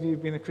 those of you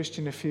who've been a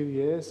Christian a few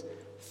years,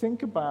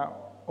 think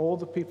about all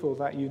the people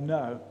that you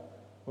know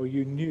or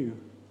you knew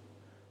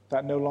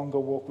that no longer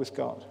walk with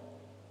God.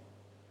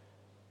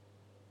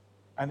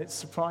 And it's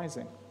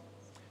surprising.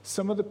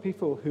 Some of the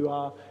people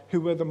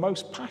who were the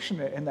most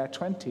passionate in their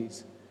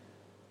 20s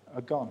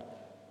are gone.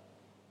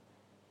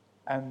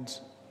 And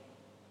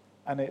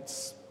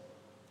it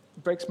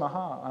breaks my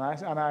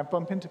heart. And I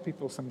bump into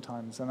people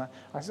sometimes. And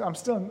I'm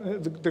still,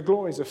 the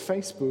glories of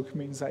Facebook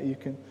means that you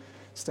can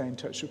stay in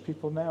touch with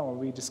people now or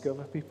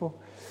rediscover people.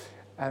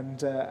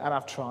 And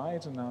I've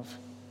tried, and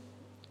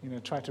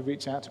I've tried to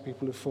reach out to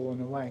people who've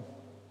fallen away.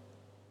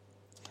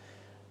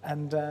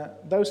 And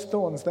those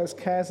thorns, those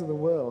cares of the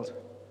world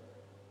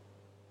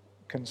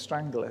can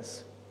strangle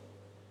us.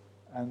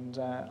 And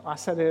I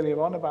said earlier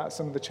on about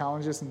some of the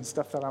challenges and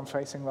stuff that I'm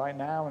facing right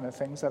now, and the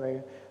things that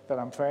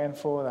I'm praying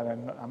for, that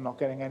I'm not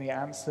getting any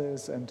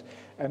answers. And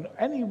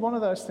any one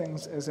of those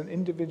things as an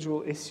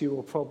individual issue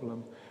or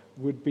problem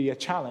would be a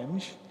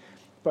challenge,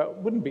 but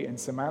wouldn't be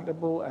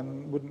insurmountable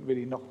and wouldn't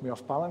really knock me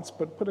off balance.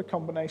 But put a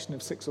combination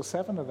of 6 or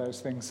 7 of those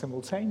things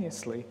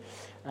simultaneously,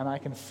 and I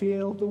can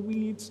feel the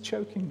weeds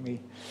choking me.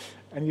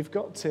 And you've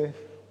got to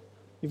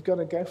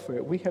go for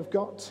it. We have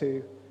got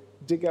to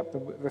dig up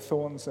the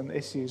thorns and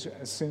issues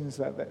as soon as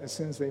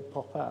they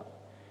pop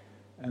up,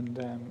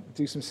 and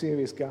do some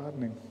serious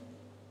gardening.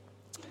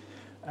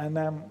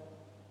 And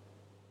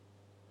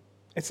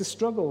it's a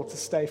struggle to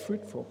stay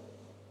fruitful,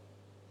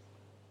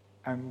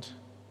 and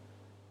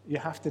you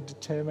have to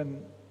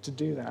determine to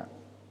do that.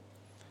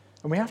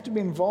 And we have to be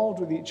involved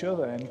with each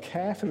other and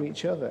care for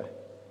each other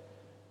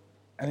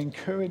and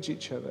encourage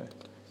each other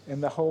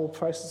in the whole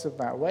process of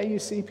that. Where you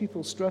see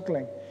people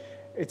struggling,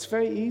 it's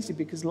very easy,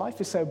 because life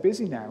is so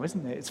busy now,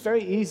 isn't it? It's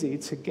very easy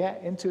to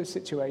get into a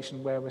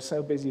situation where we're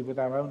so busy with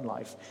our own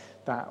life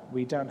that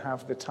we don't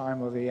have the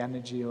time or the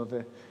energy or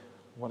the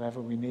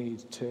whatever we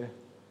need to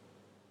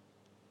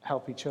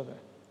help each other.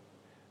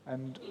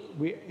 And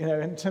we,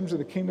 in terms of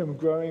the kingdom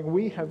growing,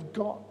 we have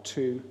got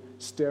to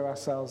stir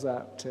ourselves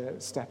up to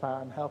step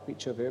out and help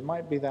each other. It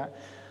might be that,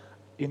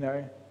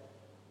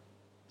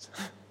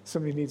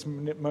 somebody needs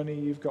money,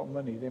 you've got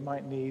money. They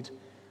might need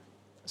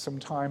some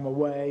time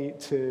away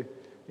to,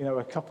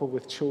 a couple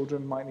with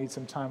children might need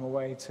some time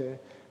away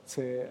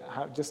to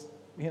have just,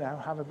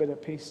 have a bit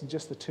of peace and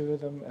just the two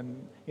of them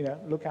and,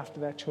 look after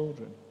their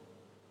children.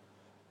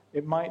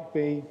 It might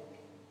be,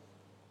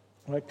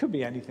 well, it could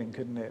be anything,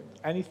 couldn't it?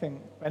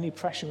 Anything, any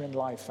pressure in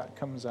life that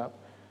comes up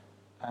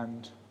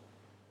and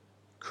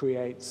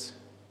creates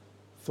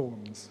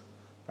thorns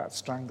that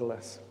strangle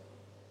us.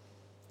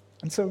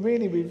 And so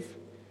really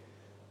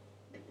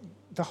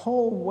the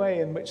whole way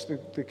in which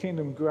the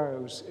kingdom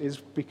grows is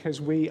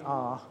because we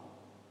are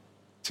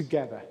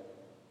together.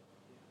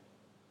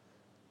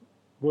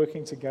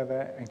 Working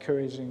together,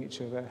 encouraging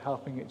each other,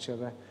 helping each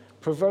other,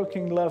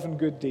 provoking love and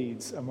good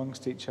deeds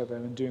amongst each other,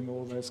 and doing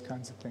all those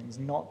kinds of things,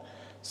 not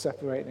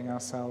separating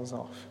ourselves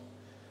off,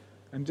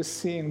 and just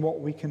seeing what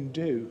we can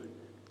do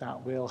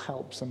that will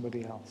help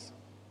somebody else.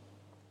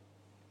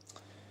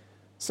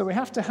 So we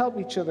have to help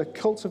each other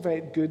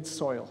cultivate good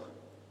soil.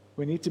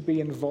 We need to be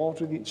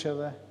involved with each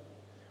other.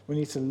 We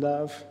need to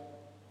love.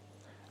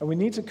 And we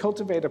need to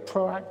cultivate a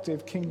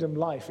proactive kingdom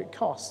life. It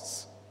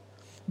costs.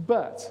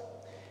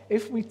 But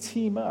if we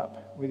team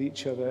up with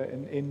each other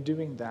in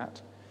doing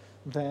that,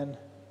 then,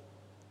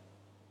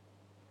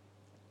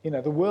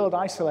 the world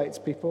isolates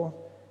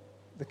people,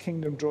 the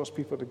kingdom draws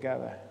people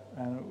together.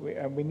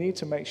 And we need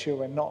to make sure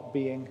we're not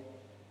being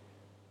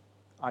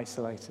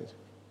isolated.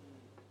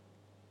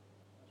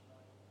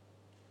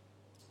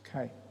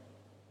 Okay.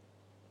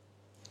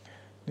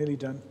 Nearly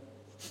done.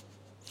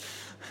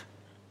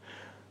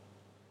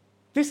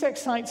 This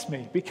excites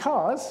me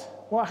because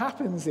what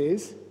happens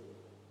is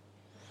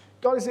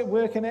God is at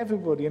work in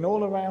everybody and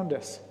all around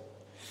us.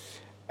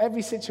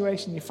 Every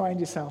situation you find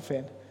yourself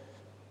in.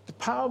 The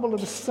parable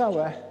of the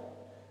sower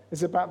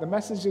is about the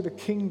message of the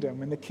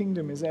kingdom, and the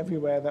kingdom is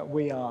everywhere that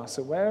we are.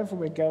 So wherever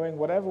we're going,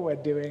 whatever we're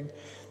doing,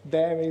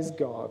 there is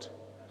God.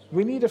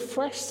 We need a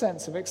fresh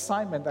sense of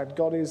excitement that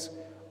God is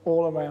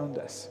all around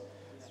us,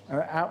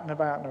 out and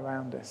about and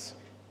around us.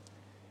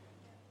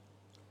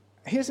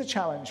 Here's a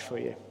challenge for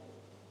you.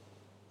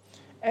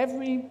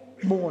 Every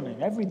morning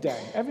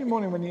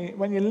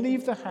when you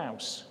leave the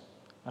house,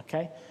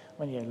 okay,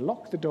 when you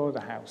lock the door of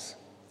the house,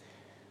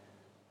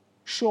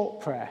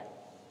 short prayer.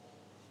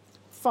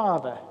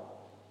 Father,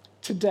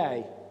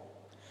 today,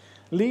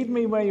 lead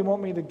me where you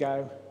want me to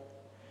go.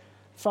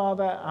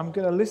 Father, I'm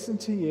going to listen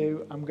to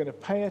you. I'm going to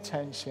pay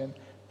attention.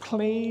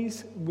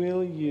 Please,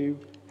 will you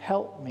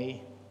help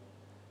me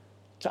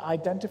to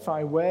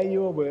identify where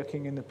you are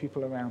working in the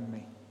people around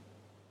me?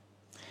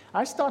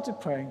 I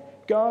started praying,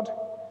 God,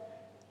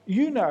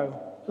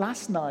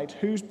 last night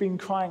who's been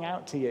crying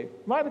out to you.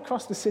 Right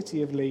across the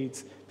city of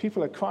Leeds,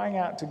 people are crying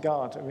out to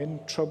God, are in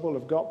trouble,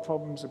 have got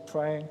problems, are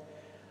praying.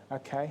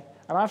 Okay?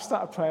 And I've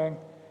started praying,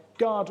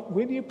 God,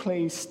 will you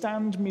please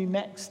stand me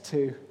next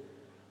to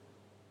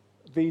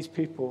these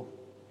people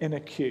in a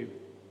queue?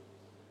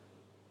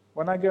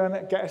 When I go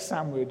and get a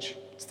sandwich,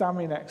 stand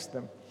me next to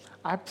them.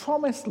 I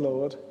promise,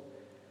 Lord,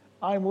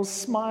 I will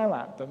smile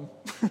at them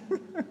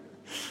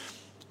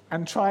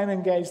and try and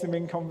engage them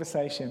in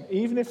conversation,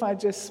 even if I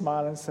just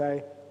smile and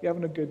say, you're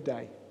having a good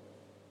day,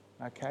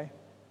 okay?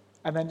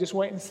 and then just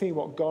wait and see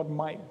what God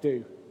might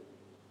do.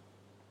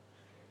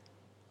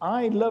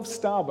 I love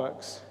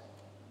Starbucks.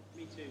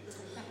 Me too.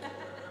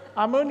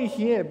 I'm only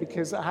here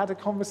because I had a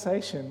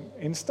conversation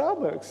in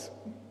Starbucks.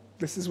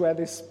 This is where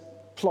this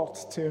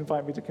plot to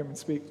invite me to come and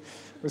speak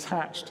was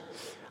hatched.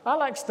 I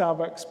like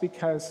Starbucks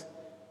because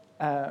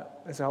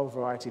there's a whole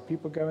variety of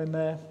people go in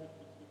there.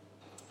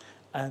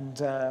 And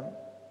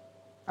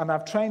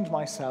I've trained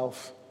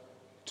myself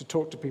to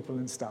talk to people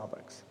in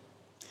Starbucks.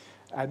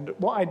 And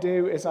what I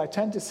do is I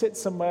tend to sit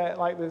somewhere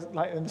like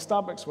in the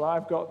Starbucks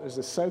where there's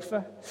a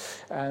sofa,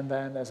 and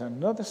then there's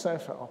another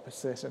sofa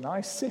opposite, and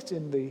I sit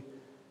in the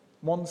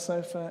one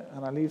sofa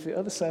and I leave the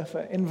other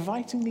sofa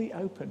invitingly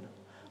open.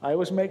 I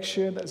always make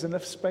sure there's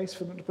enough space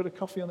for them to put a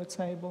coffee on the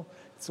table.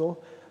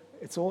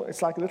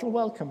 It's like a little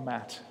welcome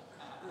mat.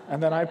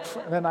 And then I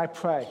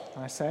pray.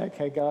 And I say,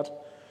 okay, God.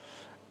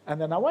 And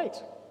then I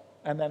wait.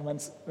 And then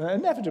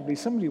inevitably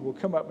somebody will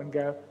come up and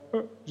go,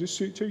 oh, just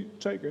seat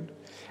taken.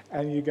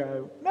 And you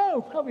go,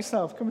 no, help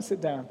yourself, come and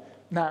sit down.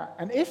 Now,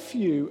 and if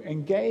you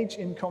engage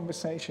in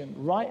conversation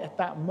right at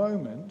that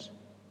moment,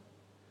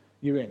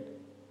 you're in.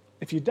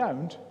 If you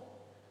don't,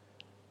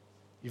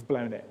 you've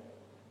blown it.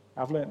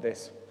 I've learned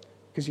this.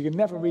 Because you can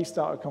never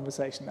restart a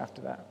conversation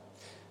after that.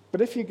 But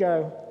if you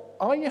go,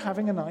 are you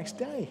having a nice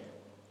day?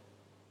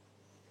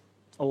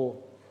 Or,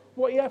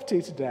 what are you up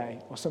to today?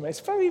 Or something. It's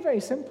very,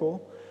 very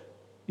simple.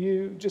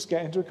 You just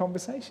get into a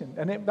conversation.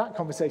 And that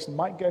conversation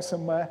might go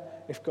somewhere.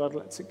 If God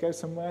lets it go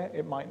somewhere,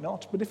 it might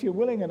not. But if you're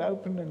willing and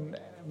open and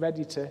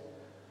ready to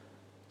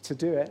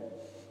do it,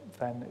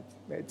 then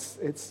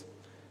it's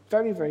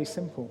very, very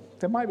simple.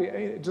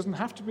 It doesn't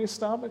have to be a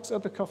Starbucks.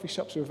 Other coffee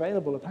shops are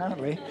available,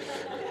 apparently.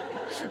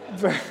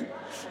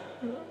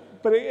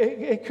 But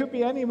it could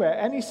be anywhere.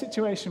 Any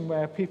situation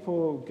where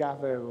people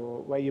gather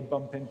or where you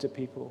bump into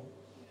people.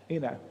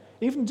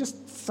 Even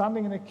just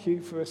standing in a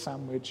queue for a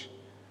sandwich.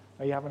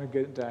 Are you having a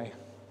good day?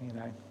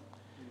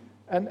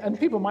 And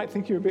people might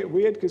think you're a bit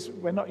weird because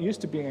we're not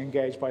used to being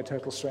engaged by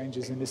total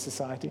strangers in this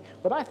society.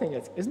 But I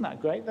think isn't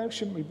that great, though?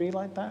 Shouldn't we be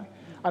like that?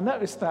 I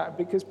noticed that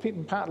because Pete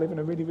and Pat live in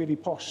a really, really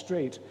posh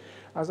street.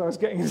 As I was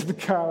getting into the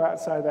car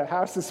outside their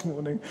house this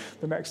morning,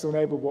 the next door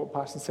neighbor walked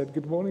past and said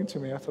good morning to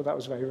me. I thought that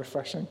was very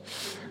refreshing.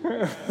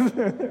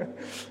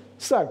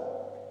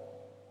 So,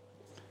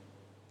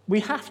 we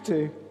have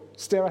to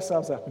stir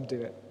ourselves up and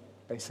do it,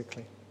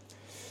 basically.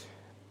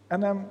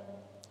 And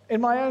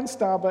in my own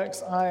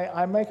Starbucks,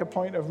 I make a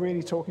point of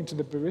really talking to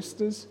the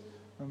baristas.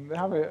 They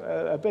have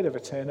a bit of a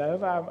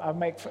turnover. I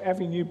make for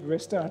every new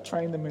barista, I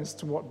train them as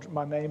to what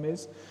my name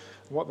is,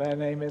 what their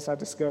name is. I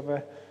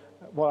discover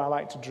what I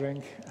like to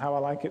drink, how I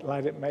like it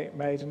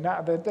made. And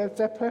now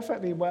they're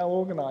perfectly well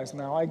organized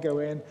now. I go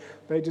in,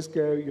 they just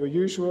go your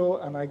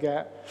usual, and I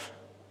get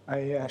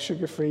a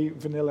sugar-free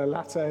vanilla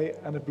latte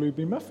and a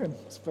blueberry muffin.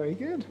 It's very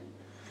good.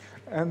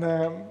 And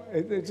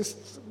it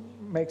just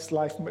makes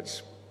life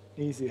much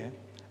easier.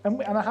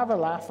 And I have a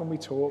laugh and we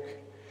talk.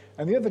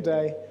 And the other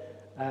day,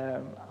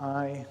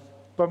 I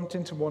bumped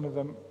into one of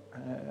them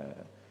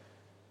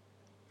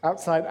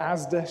outside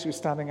Asda. She was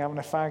standing having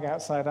a fag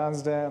outside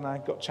Asda, and I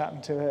got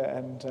chatting to her.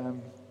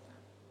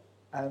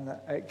 And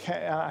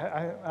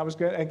I was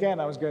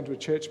going to a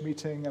church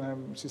meeting,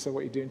 and she said,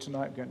 "What are you doing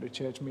tonight?" "I'm going to a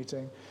church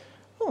meeting."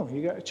 "Oh,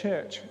 you go to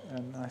church?"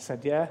 And I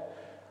said, "Yeah."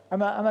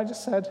 And I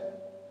just said,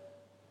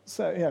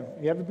 "So,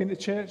 you ever been to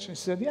church?" And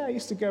she said, "Yeah, I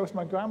used to go with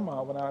my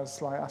grandma when I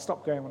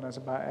stopped going when I was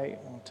about 8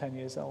 or 10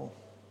 years old."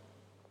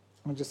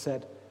 And I just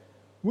said,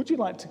 "Would you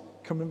like to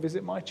come and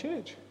visit my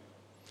church?"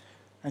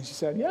 And she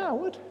said, "Yeah, I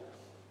would."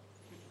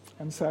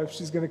 And so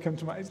she's going to come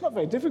to it's not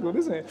very difficult,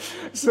 is it?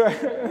 So,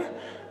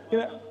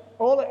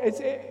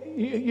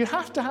 you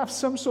have to have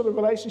some sort of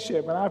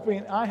relationship. And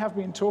I have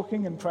been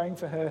talking and praying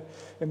for her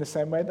in the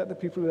same way that the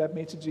people who led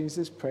me to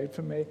Jesus prayed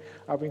for me.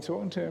 I've been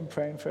talking to her and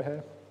praying for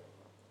her,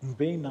 and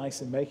being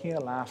nice and making her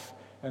laugh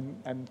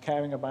and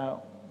caring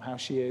about how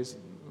she is,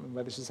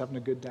 whether she's having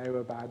a good day or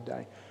a bad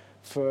day,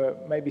 for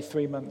maybe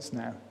 3 months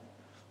now,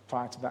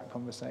 prior to that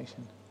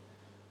conversation.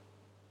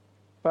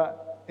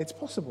 But it's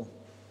possible.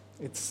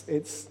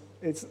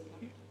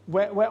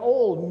 We're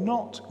all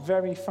not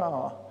very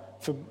far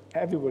from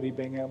everybody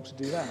being able to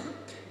do that.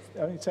 It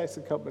only takes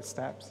a couple of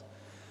steps.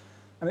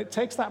 And it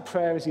takes that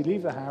prayer as you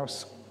leave the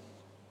house.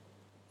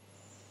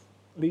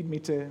 Lead me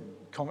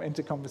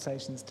into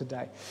conversations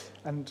today.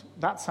 And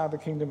that's how the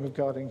kingdom of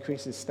God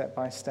increases step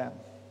by step.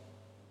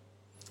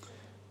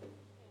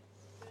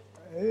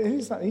 It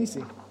is that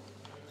easy.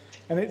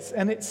 And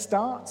it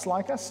starts,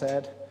 like I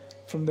said,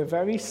 from the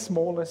very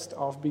smallest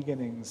of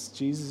beginnings.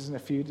 Jesus and a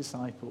few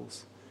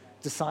disciples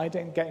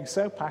getting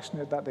so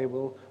passionate that they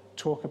will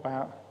talk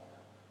about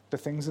the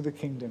things of the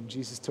kingdom.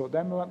 Jesus taught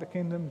them about the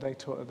kingdom, they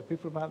taught other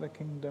people about the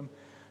kingdom,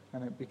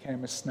 and it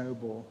became a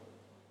snowball.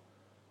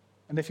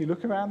 And if you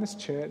look around this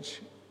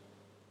church,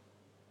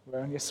 we're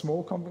only a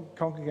small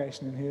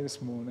congregation in here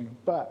this morning,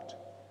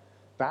 but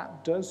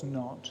that does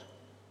not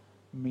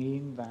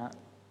mean that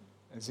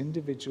as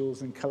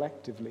individuals and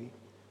collectively,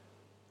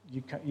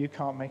 you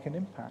can't make an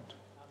impact.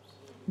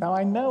 Now,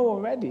 I know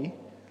already,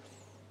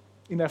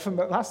 From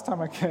the last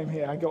time I came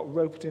here, I got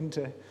roped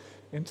into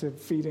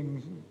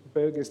feeding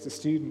burgers to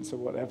students or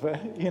whatever,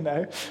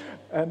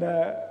 And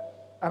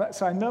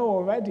so I know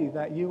already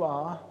that you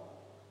are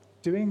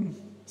doing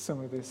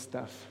some of this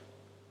stuff.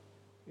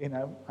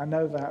 I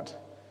know that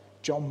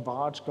John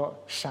Barge got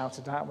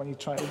shouted at when he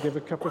tried to give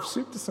a cup of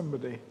soup to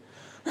somebody.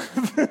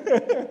 I've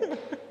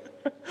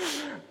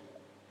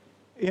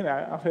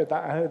heard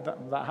that. I heard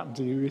that happened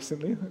to you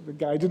recently. The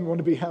guy didn't want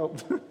to be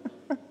helped.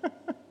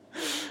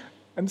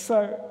 And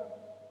so,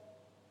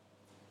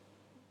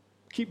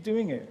 keep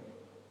doing it.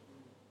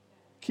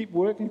 Keep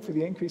working for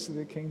the increase of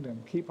the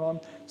kingdom. Keep on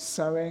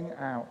sowing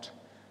out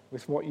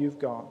with what you've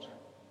got.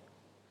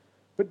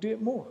 But do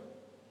it more.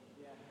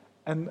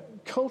 And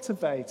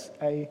cultivate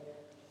a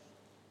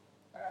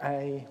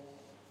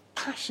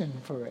passion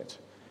for it.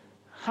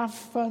 Have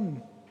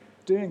fun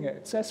doing it.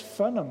 It says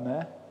fun on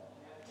there.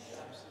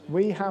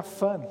 We have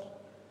fun.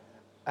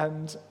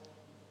 And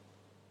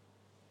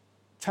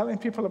telling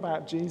people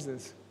about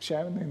Jesus,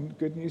 sharing the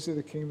good news of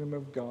the kingdom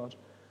of God,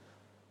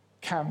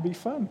 can be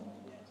fun.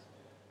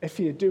 If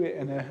you do it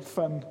in a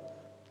fun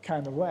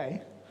kind of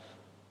way.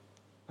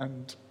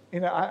 And,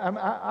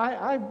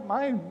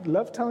 I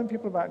love telling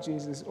people about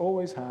Jesus,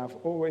 always have,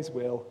 always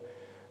will.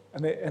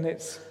 And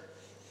it's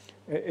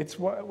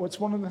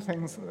one of the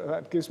things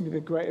that gives me the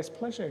greatest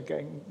pleasure,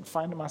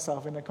 finding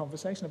myself in a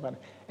conversation about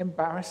it.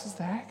 Embarrasses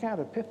the heck out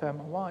of Pippa,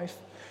 my wife.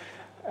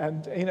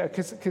 And,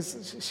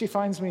 because she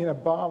finds me in a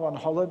bar on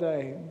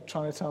holiday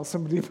trying to tell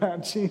somebody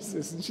about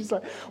Jesus. And she's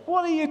like,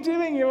 what are you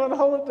doing? You're on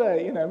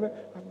holiday.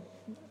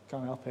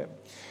 Can't help it.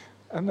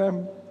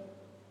 And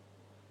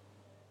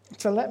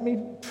so let me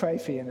pray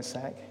for you in a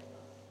sec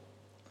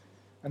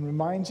and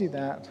remind you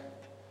that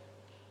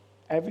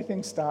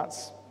everything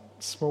starts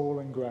small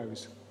and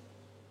grows.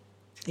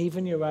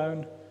 Even your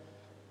own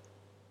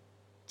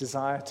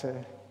desire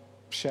to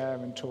share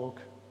and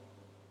talk,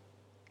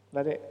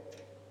 let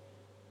it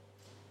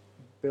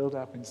build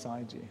up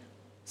inside you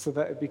so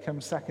that it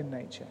becomes second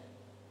nature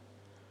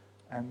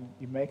and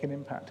you make an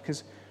impact.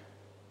 Because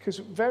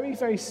very,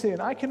 very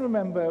soon, I can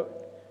remember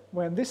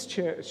when this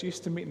church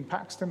used to meet in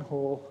Paxton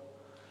Hall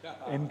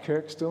in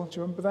Kirkstall. Do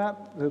you remember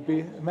that?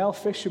 Mel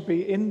Fish would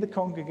be in the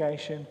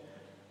congregation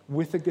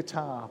with a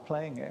guitar,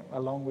 playing it,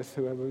 along with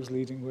whoever was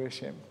leading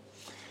worship.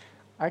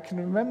 I can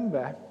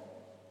remember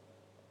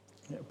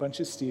a bunch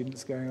of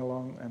students going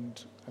along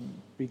and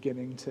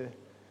beginning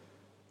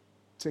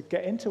to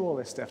get into all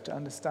this stuff, to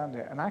understand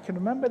it. And I can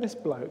remember this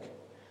bloke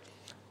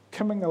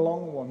coming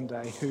along one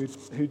day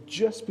who'd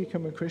just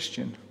become a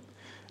Christian.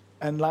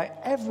 And like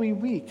every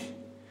week,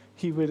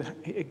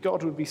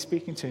 God would be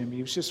speaking to him.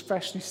 He was just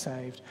freshly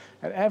saved.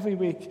 And every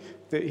week,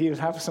 he would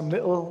have some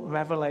little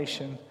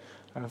revelation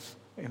of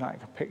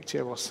like a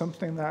picture or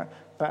something that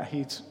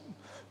he'd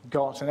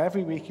got. And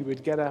every week he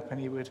would get up and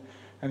he would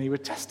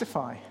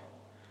testify.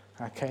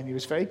 Okay, and he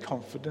was very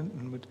confident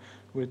and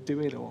would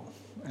do it all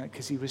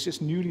because he was just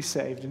newly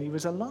saved and he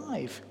was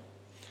alive.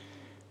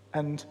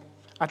 And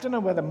I don't know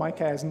whether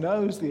Mike Ayers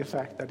knows the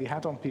effect that he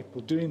had on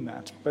people doing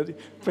that,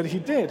 but he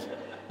did.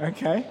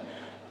 Okay,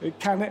 it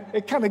kind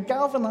of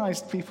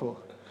galvanized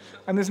people,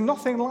 and there's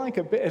nothing like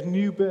a bit of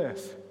new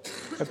birth,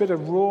 a bit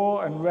of raw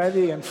and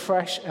ready and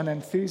fresh and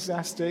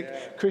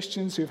enthusiastic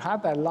Christians who've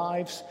had their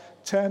lives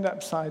turned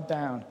upside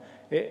down.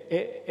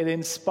 It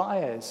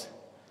inspires,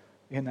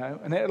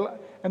 and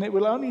it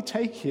will only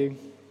take you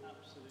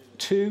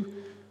 2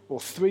 or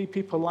 3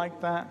 people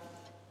like that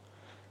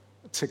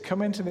to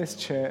come into this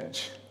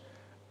church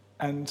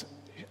and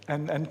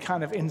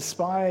kind of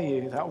inspire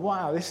you that,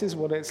 wow, this is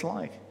what it's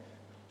like.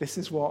 This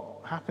is what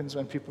happens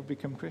when people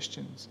become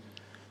Christians,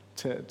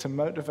 to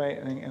motivate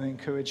and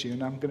encourage you.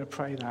 And I'm going to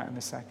pray that in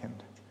a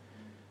second.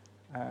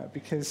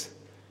 Because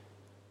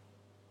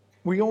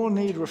we all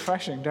need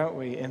refreshing, don't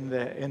we, in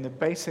the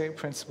basic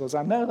principles.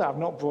 I know that I've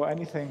not brought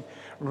anything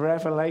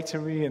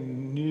revelatory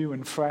and new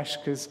and fresh,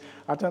 because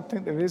I don't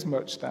think there is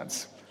much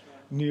that's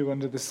new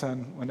under the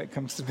sun when it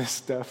comes to this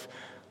stuff.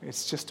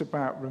 It's just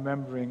about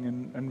remembering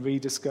and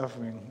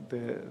rediscovering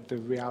the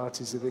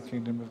realities of the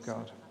kingdom of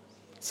God.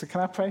 So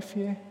can I pray for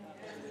you?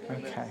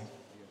 Okay.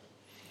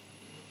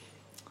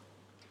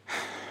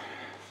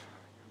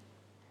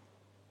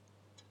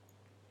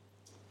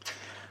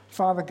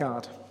 Father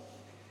God,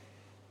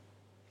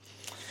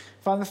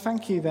 Father,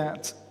 thank you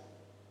that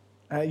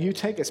you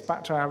take us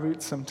back to our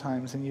roots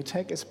sometimes, and you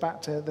take us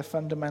back to the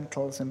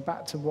fundamentals and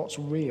back to what's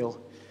real.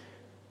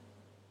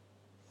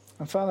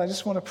 And Father, I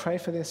just want to pray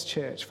for this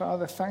church.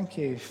 Father, thank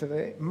you for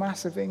the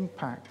massive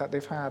impact that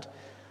they've had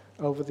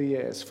over the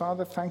years.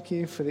 Father, thank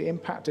you for the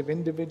impact of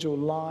individual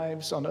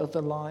lives on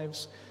other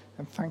lives,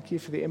 and thank you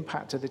for the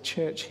impact of the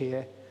church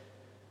here,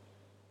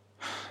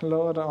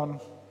 Lord,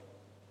 on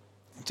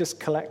just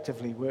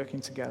collectively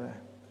working together.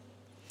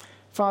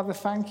 Father,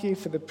 thank you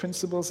for the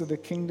principles of the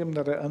kingdom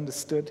that are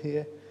understood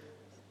here.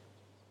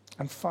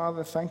 And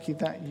Father, thank you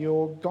that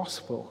your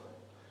gospel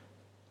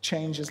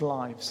changes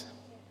lives.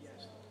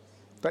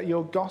 That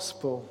your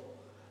gospel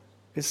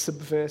is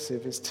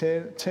subversive,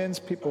 turns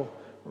people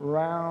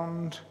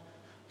round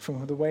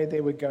from the way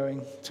they were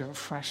going to a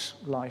fresh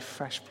life,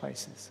 fresh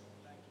places.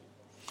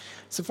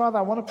 So, Father,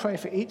 I want to pray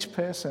for each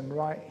person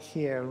right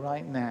here,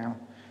 right now,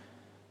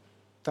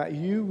 that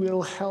you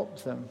will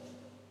help them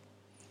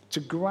to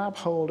grab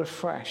hold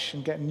afresh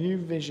and get new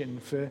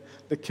vision for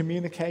the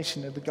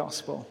communication of the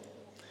gospel,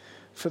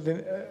 for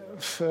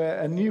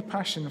a new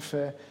passion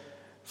for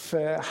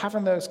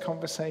having those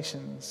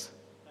conversations,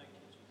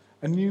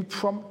 a new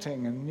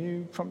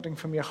prompting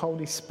from your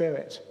Holy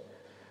Spirit,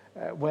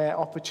 where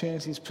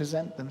opportunities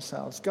present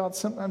themselves. God,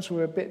 sometimes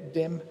we're a bit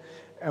dim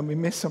and we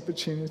miss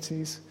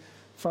opportunities.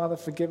 Father,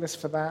 forgive us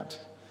for that.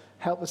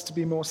 Help us to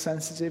be more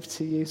sensitive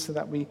to you so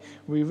that we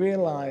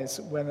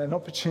realize when an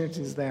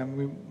opportunity is there and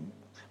we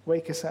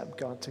wake us up,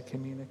 God, to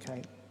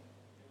communicate.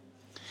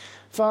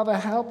 Father,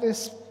 help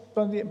this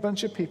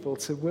bunch of people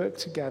to work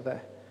together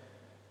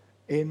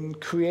in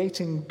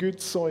creating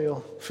good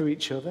soil for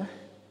each other,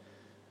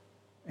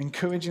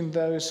 encouraging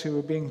those who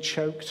are being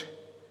choked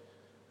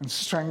and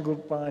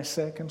strangled by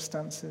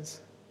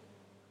circumstances.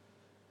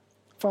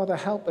 Father,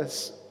 help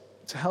us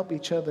to help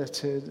each other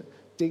to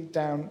dig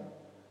down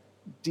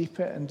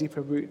deeper and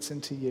deeper roots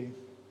into you.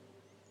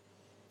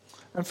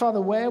 And Father,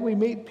 where we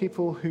meet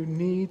people who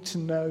need to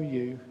know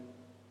you,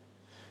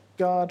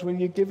 God, will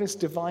you give us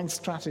divine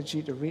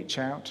strategy to reach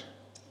out?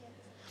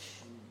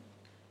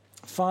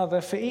 Father,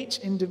 for each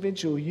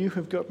individual, you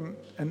have got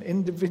an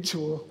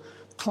individual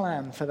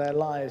plan for their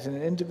lives in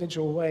an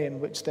individual way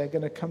in which they're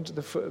going to come to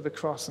the foot of the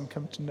cross and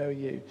come to know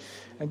you.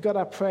 And God,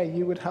 I pray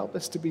you would help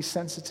us to be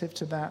sensitive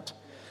to that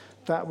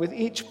with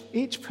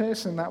each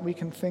person that we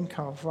can think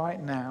of right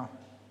now.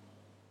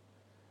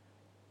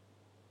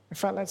 In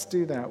fact, let's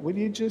do that. Will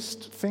you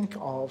just think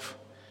of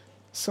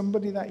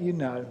somebody that you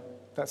know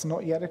that's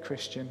not yet a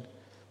Christian,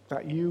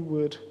 that you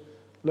would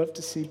love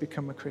to see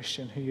become a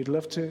Christian, who you'd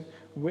love to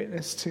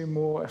witness to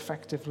more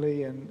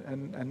effectively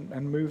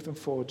and move them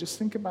forward? Just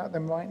think about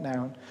them right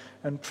now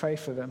and pray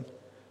for them.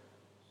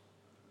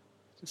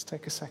 Just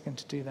take a second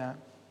to do that.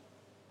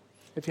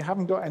 If you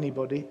haven't got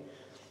anybody,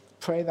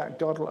 pray that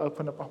God will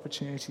open up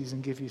opportunities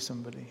and give you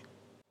somebody.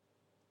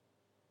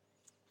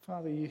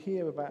 Father, you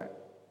hear about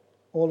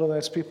all of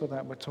those people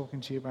that we're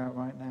talking to you about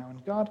right now.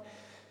 And God,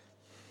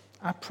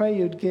 I pray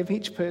you'd give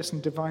each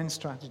person divine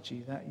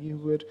strategy, that you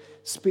would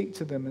speak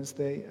to them as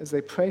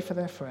they pray for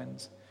their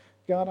friends.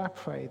 God, I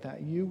pray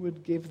that you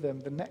would give them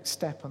the next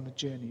step on the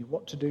journey,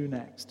 what to do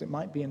next. It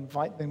might be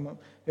inviting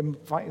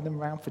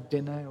them around for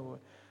dinner or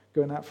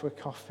going out for a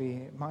coffee.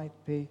 It might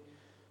be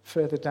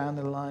further down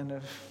the line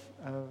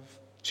of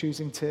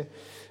choosing to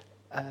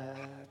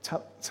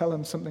tell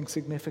them something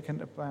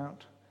significant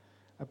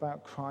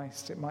about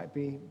Christ. It might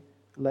be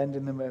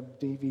lending them a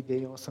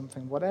DVD or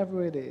something.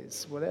 Whatever it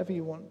is, whatever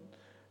you want,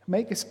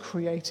 make us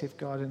creative,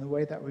 God, in the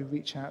way that we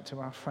reach out to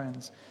our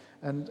friends,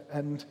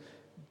 and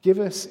give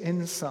us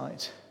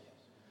insight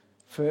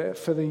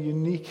for the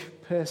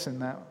unique person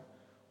that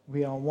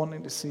we are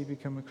wanting to see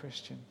become a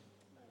Christian.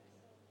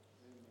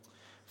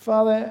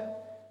 Father,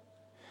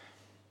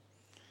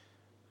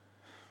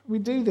 we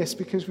do this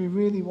because we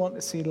really want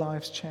to see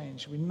lives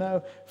change. We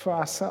know for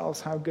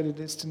ourselves how good it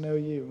is to know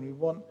you, and we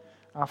want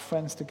our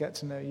friends to get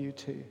to know you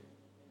too.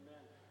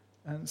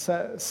 And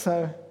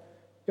so,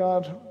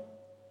 God,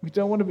 we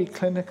don't want to be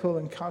clinical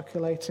and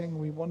calculating.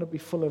 We want to be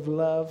full of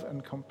love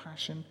and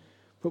compassion,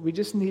 but we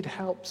just need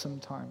help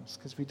sometimes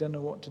because we don't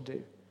know what to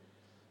do.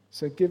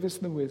 So give us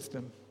the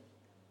wisdom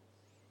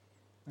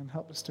and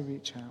help us to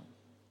reach out.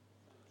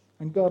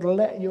 And God,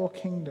 let your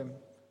kingdom,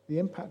 the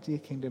impact of your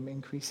kingdom,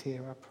 increase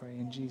here, I pray,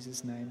 in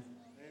Jesus' name.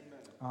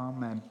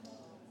 Amen.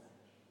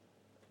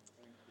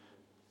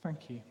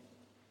 Thank you.